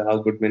replace how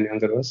good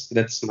Menyangar was.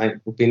 That's my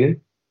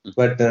opinion.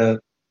 But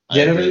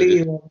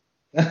generally,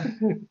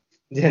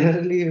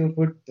 generally you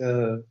put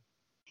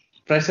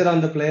pressure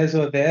on the players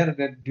who are there,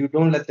 that you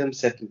don't let them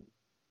settle.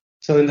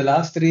 So in the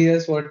last 3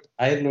 years, what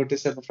I've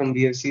noticed from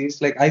BFC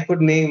is, like, I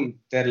could name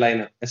their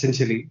lineup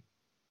essentially.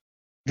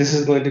 This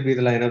is going to be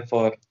the lineup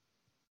for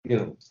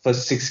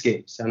first 6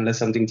 games unless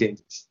something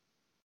changes.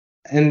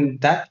 And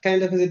that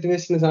kind of a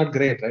situation is not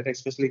great, right?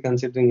 Especially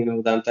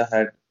considering Danta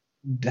had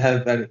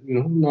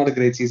not a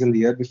great season the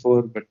year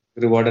before, but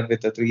rewarded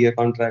with a 3-year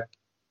contract.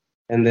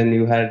 And then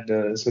you had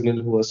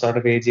Sunil, who was sort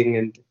of aging,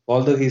 and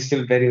although he's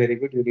still very, very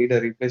good, you need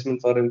a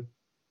replacement for him.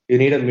 You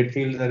need a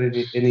midfielder,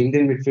 an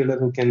Indian midfielder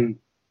who can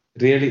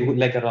really,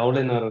 like a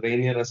Rowland or a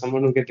Rainier, or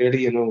someone who can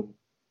really,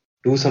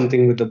 do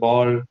something with the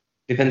ball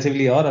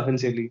defensively or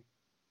offensively.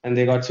 And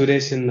they got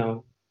Suresh in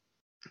now.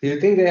 Do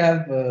you think they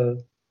have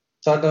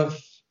sort of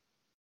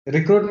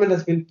recruitment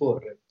has been poor,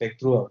 right? Like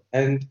throughout?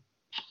 And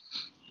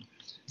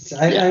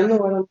I don't know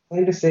what I'm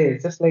trying to say.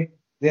 It's just like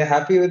they're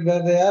happy with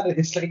where they are.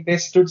 It's like they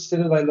stood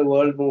still while the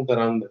world moved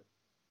around them.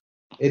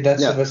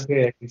 That's the best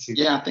way I can see.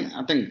 Yeah,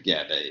 I think,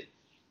 they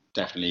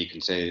definitely, you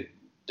can say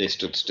they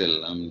stood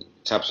still.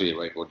 It's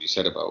absolutely right what you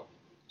said about,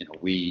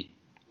 we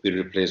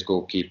replaced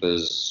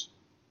goalkeepers,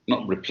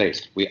 not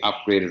replaced, we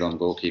upgraded on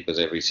goalkeepers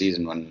every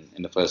season when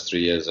in the first 3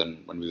 years,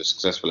 and when we were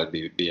successful at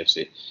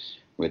BFC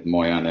with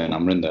Moya and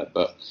Amrinder.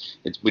 But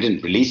we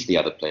didn't release the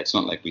other players. It's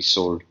not like we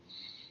sold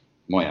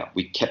Moya.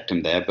 We kept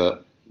him there,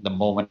 but the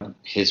moment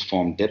his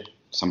form dipped,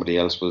 somebody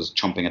else was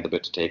chomping at the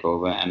bit to take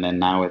over, and then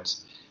now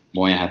it's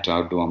Moya had to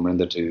outdo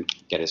Amrinder to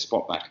get his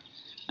spot back.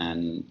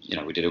 And,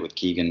 we did it with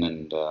Keegan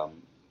and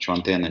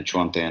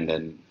Chuante, and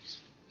then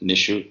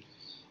Nishu.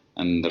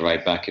 And the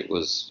right back, it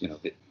was,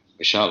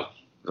 Vishal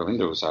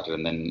Ravindra who started,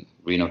 and then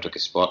Reno took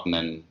his spot, and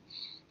then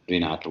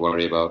Reno had to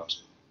worry about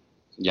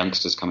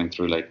youngsters coming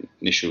through like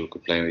Nishu, who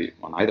could play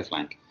on either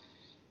flank.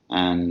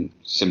 And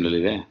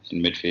similarly there,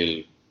 in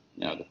midfield,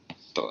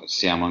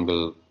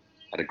 Siamangal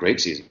had a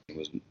great season. He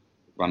was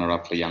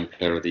runner-up for Young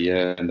Player of the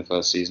Year in the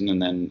first season,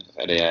 and then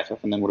at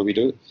AIFF, and then what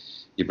do?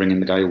 You bring in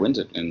the guy who wins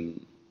it,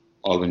 in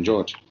Alvin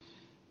George.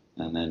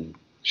 And then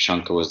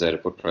Shankar was there to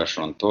put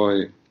pressure on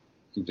Toy.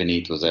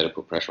 Vineet was there to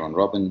put pressure on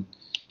Robin.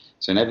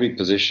 So in every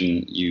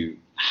position, you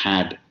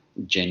had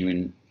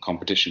genuine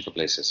competition for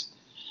places.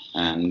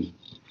 And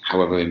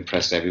however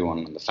impressed everyone,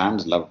 and the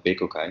fans loved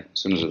Bekokai. As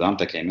soon as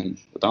Vedanta came in,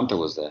 Vedanta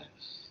was there.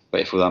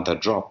 But if Vedanta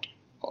dropped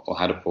or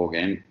had a poor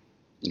game,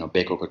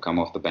 Beko could come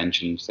off the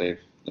bench and say,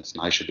 listen,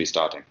 I should be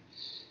starting.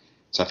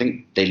 So I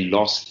think they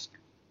lost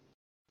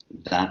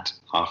that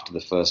after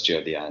the first year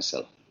of the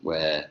ISL,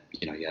 where,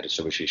 you had a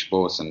Subhashish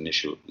Bose and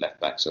Nishu left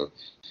back. So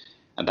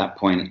at that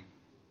point,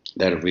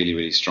 they had a really,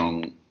 really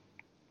strong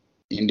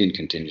Indian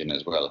contingent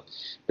as well.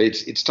 But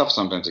it's tough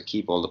sometimes to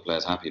keep all the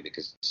players happy,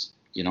 because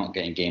you're not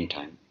getting game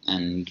time.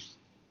 And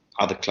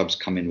other clubs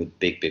come in with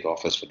big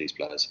offers for these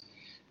players,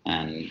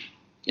 and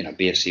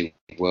BFC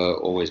were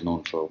always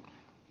known for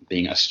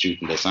being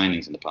astute in their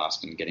signings in the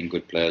past and getting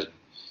good players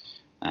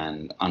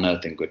and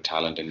unearthing good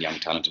talent and young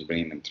talent and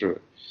bringing them through.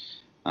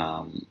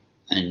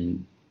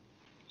 And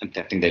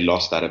I think they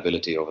lost that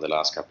ability over the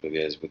last couple of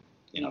years, with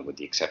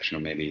the exception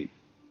of maybe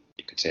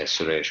you could say a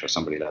Suresh or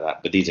somebody like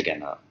that. But these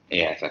again are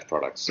AFF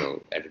products,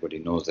 so everybody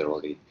knows they're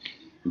already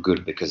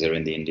good because they're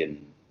in the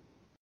Indian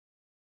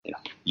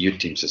youth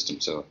team system.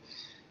 So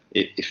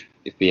if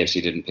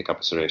BFC didn't pick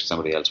up a Suresh,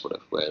 somebody else would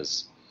have.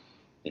 Whereas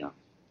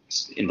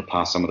in the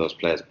past, some of those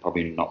players,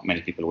 probably not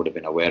many people would have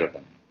been aware of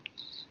them.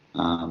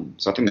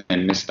 So I think they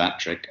missed that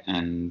trick,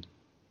 and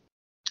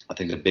I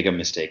think the bigger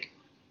mistake,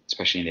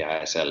 especially in the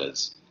ISL,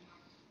 is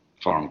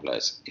foreign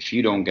players. If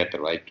you don't get the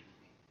right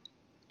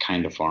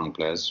kind of foreign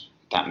players,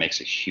 that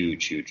makes a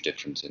huge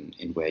difference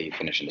in where you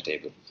finish in the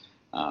table.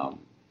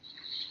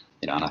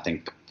 And I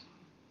think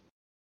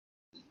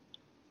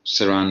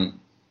Saran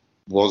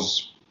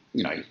was,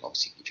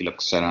 obviously, if you look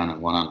at Saran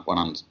and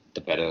Wanan's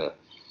the better,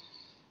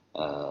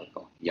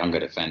 younger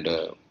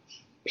defender,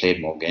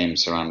 played more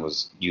games. Saran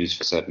was used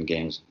for certain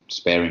games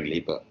sparingly,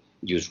 but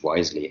used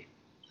wisely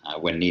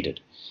when needed.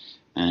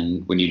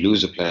 And when you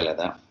lose a player like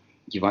that,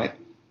 you might,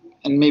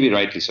 and maybe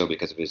rightly so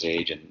because of his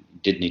age, and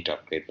did need to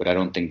upgrade, but I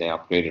don't think they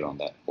upgraded on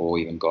that or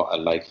even got a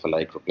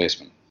like-for-like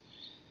replacement.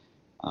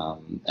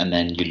 And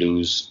then you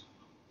lose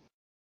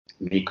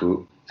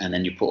Miku, and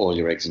then you put all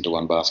your eggs into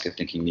one basket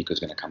thinking Miku's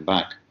going to come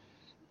back.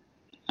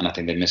 And I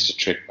think they missed a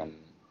trick when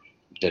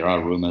there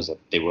are rumours that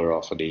they were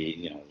offered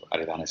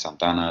Aridane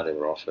Santana, they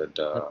were offered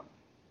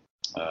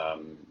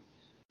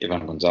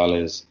Ivan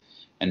Gonzalez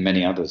and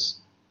many others,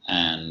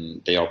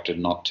 and they opted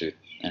not to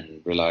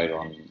and relied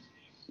on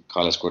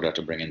Carlos Corda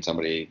to bring in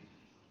somebody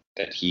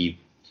that he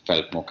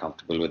felt more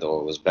comfortable with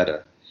or was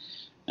better,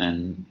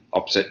 and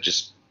Opset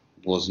just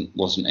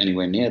wasn't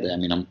anywhere near there. I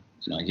mean,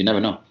 you never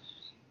know.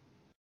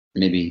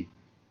 Maybe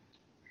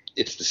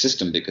it's the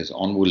system, because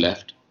Onwu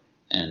left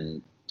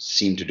and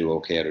seemed to do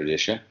okay at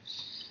Odisha,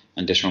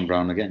 and Deshaun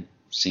Brown again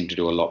seemed to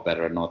do a lot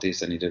better at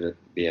Northeast than he did at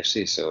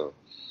BFC. So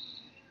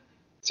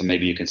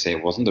maybe you can say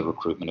it wasn't the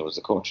recruitment, it was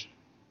the coach.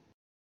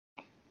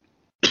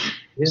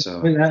 Yes,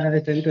 I mean, I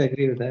tend to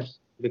agree with that,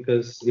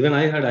 because even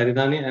I heard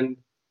Aridane, and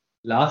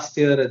last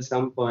year at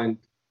some point,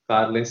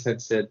 Carles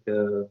had said,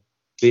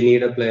 we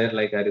need a player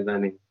like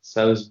Aridane.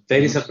 So I was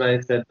very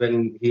surprised that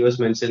when he was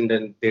mentioned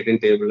and they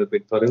didn't able a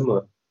bid for him,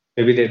 or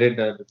maybe they did,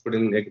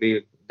 couldn't agree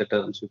with the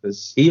terms,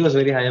 because he was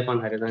very high up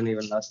on Aridane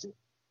even last year.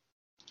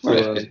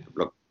 So,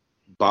 look,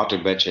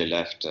 Bartek Beche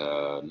left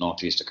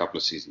Northeast a couple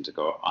of seasons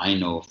ago. I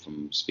know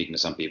from speaking to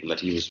some people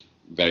that he was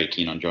very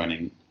keen on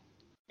joining.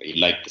 He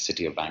liked the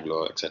city of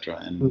Bangalore, etc.,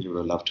 and he would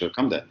have loved to have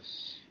come there.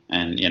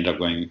 And he ended up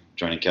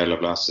joining Kerala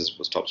Blasters,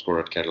 was top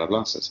scorer at Kerala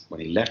Blasters. When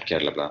he left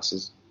Kerala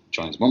Blasters,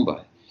 joins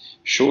Mumbai.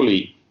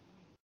 Surely,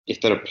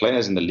 if there are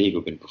players in the league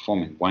who've been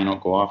performing, why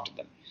not go after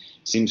them?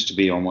 Seems to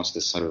be almost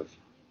this sort of,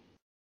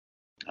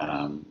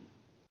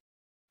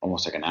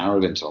 almost like an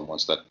arrogance,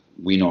 almost, that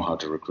we know how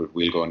to recruit.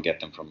 We'll go and get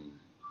them from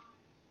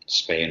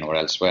Spain or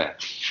elsewhere.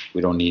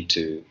 We don't need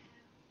to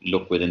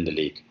look within the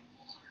league.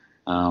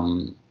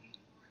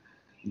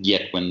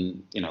 Yet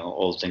when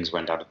all things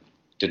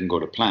didn't go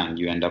to plan,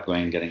 you end up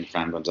going and getting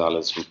Fran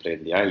Gonzalez, who played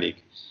in the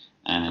I-League,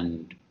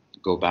 and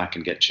go back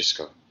and get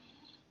Chisco,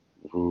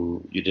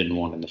 who you didn't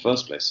want in the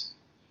first place.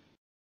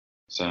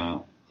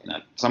 So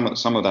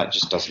some of that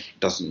just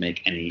doesn't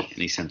make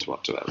any sense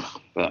whatsoever.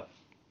 But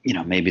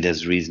maybe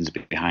there's reasons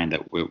behind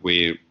that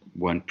we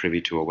weren't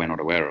privy to or we're not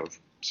aware of.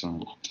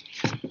 So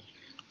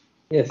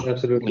yes,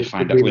 absolutely.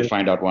 We'll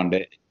find out one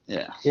day.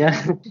 Yeah.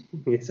 Yeah.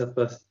 Yes, of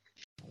course.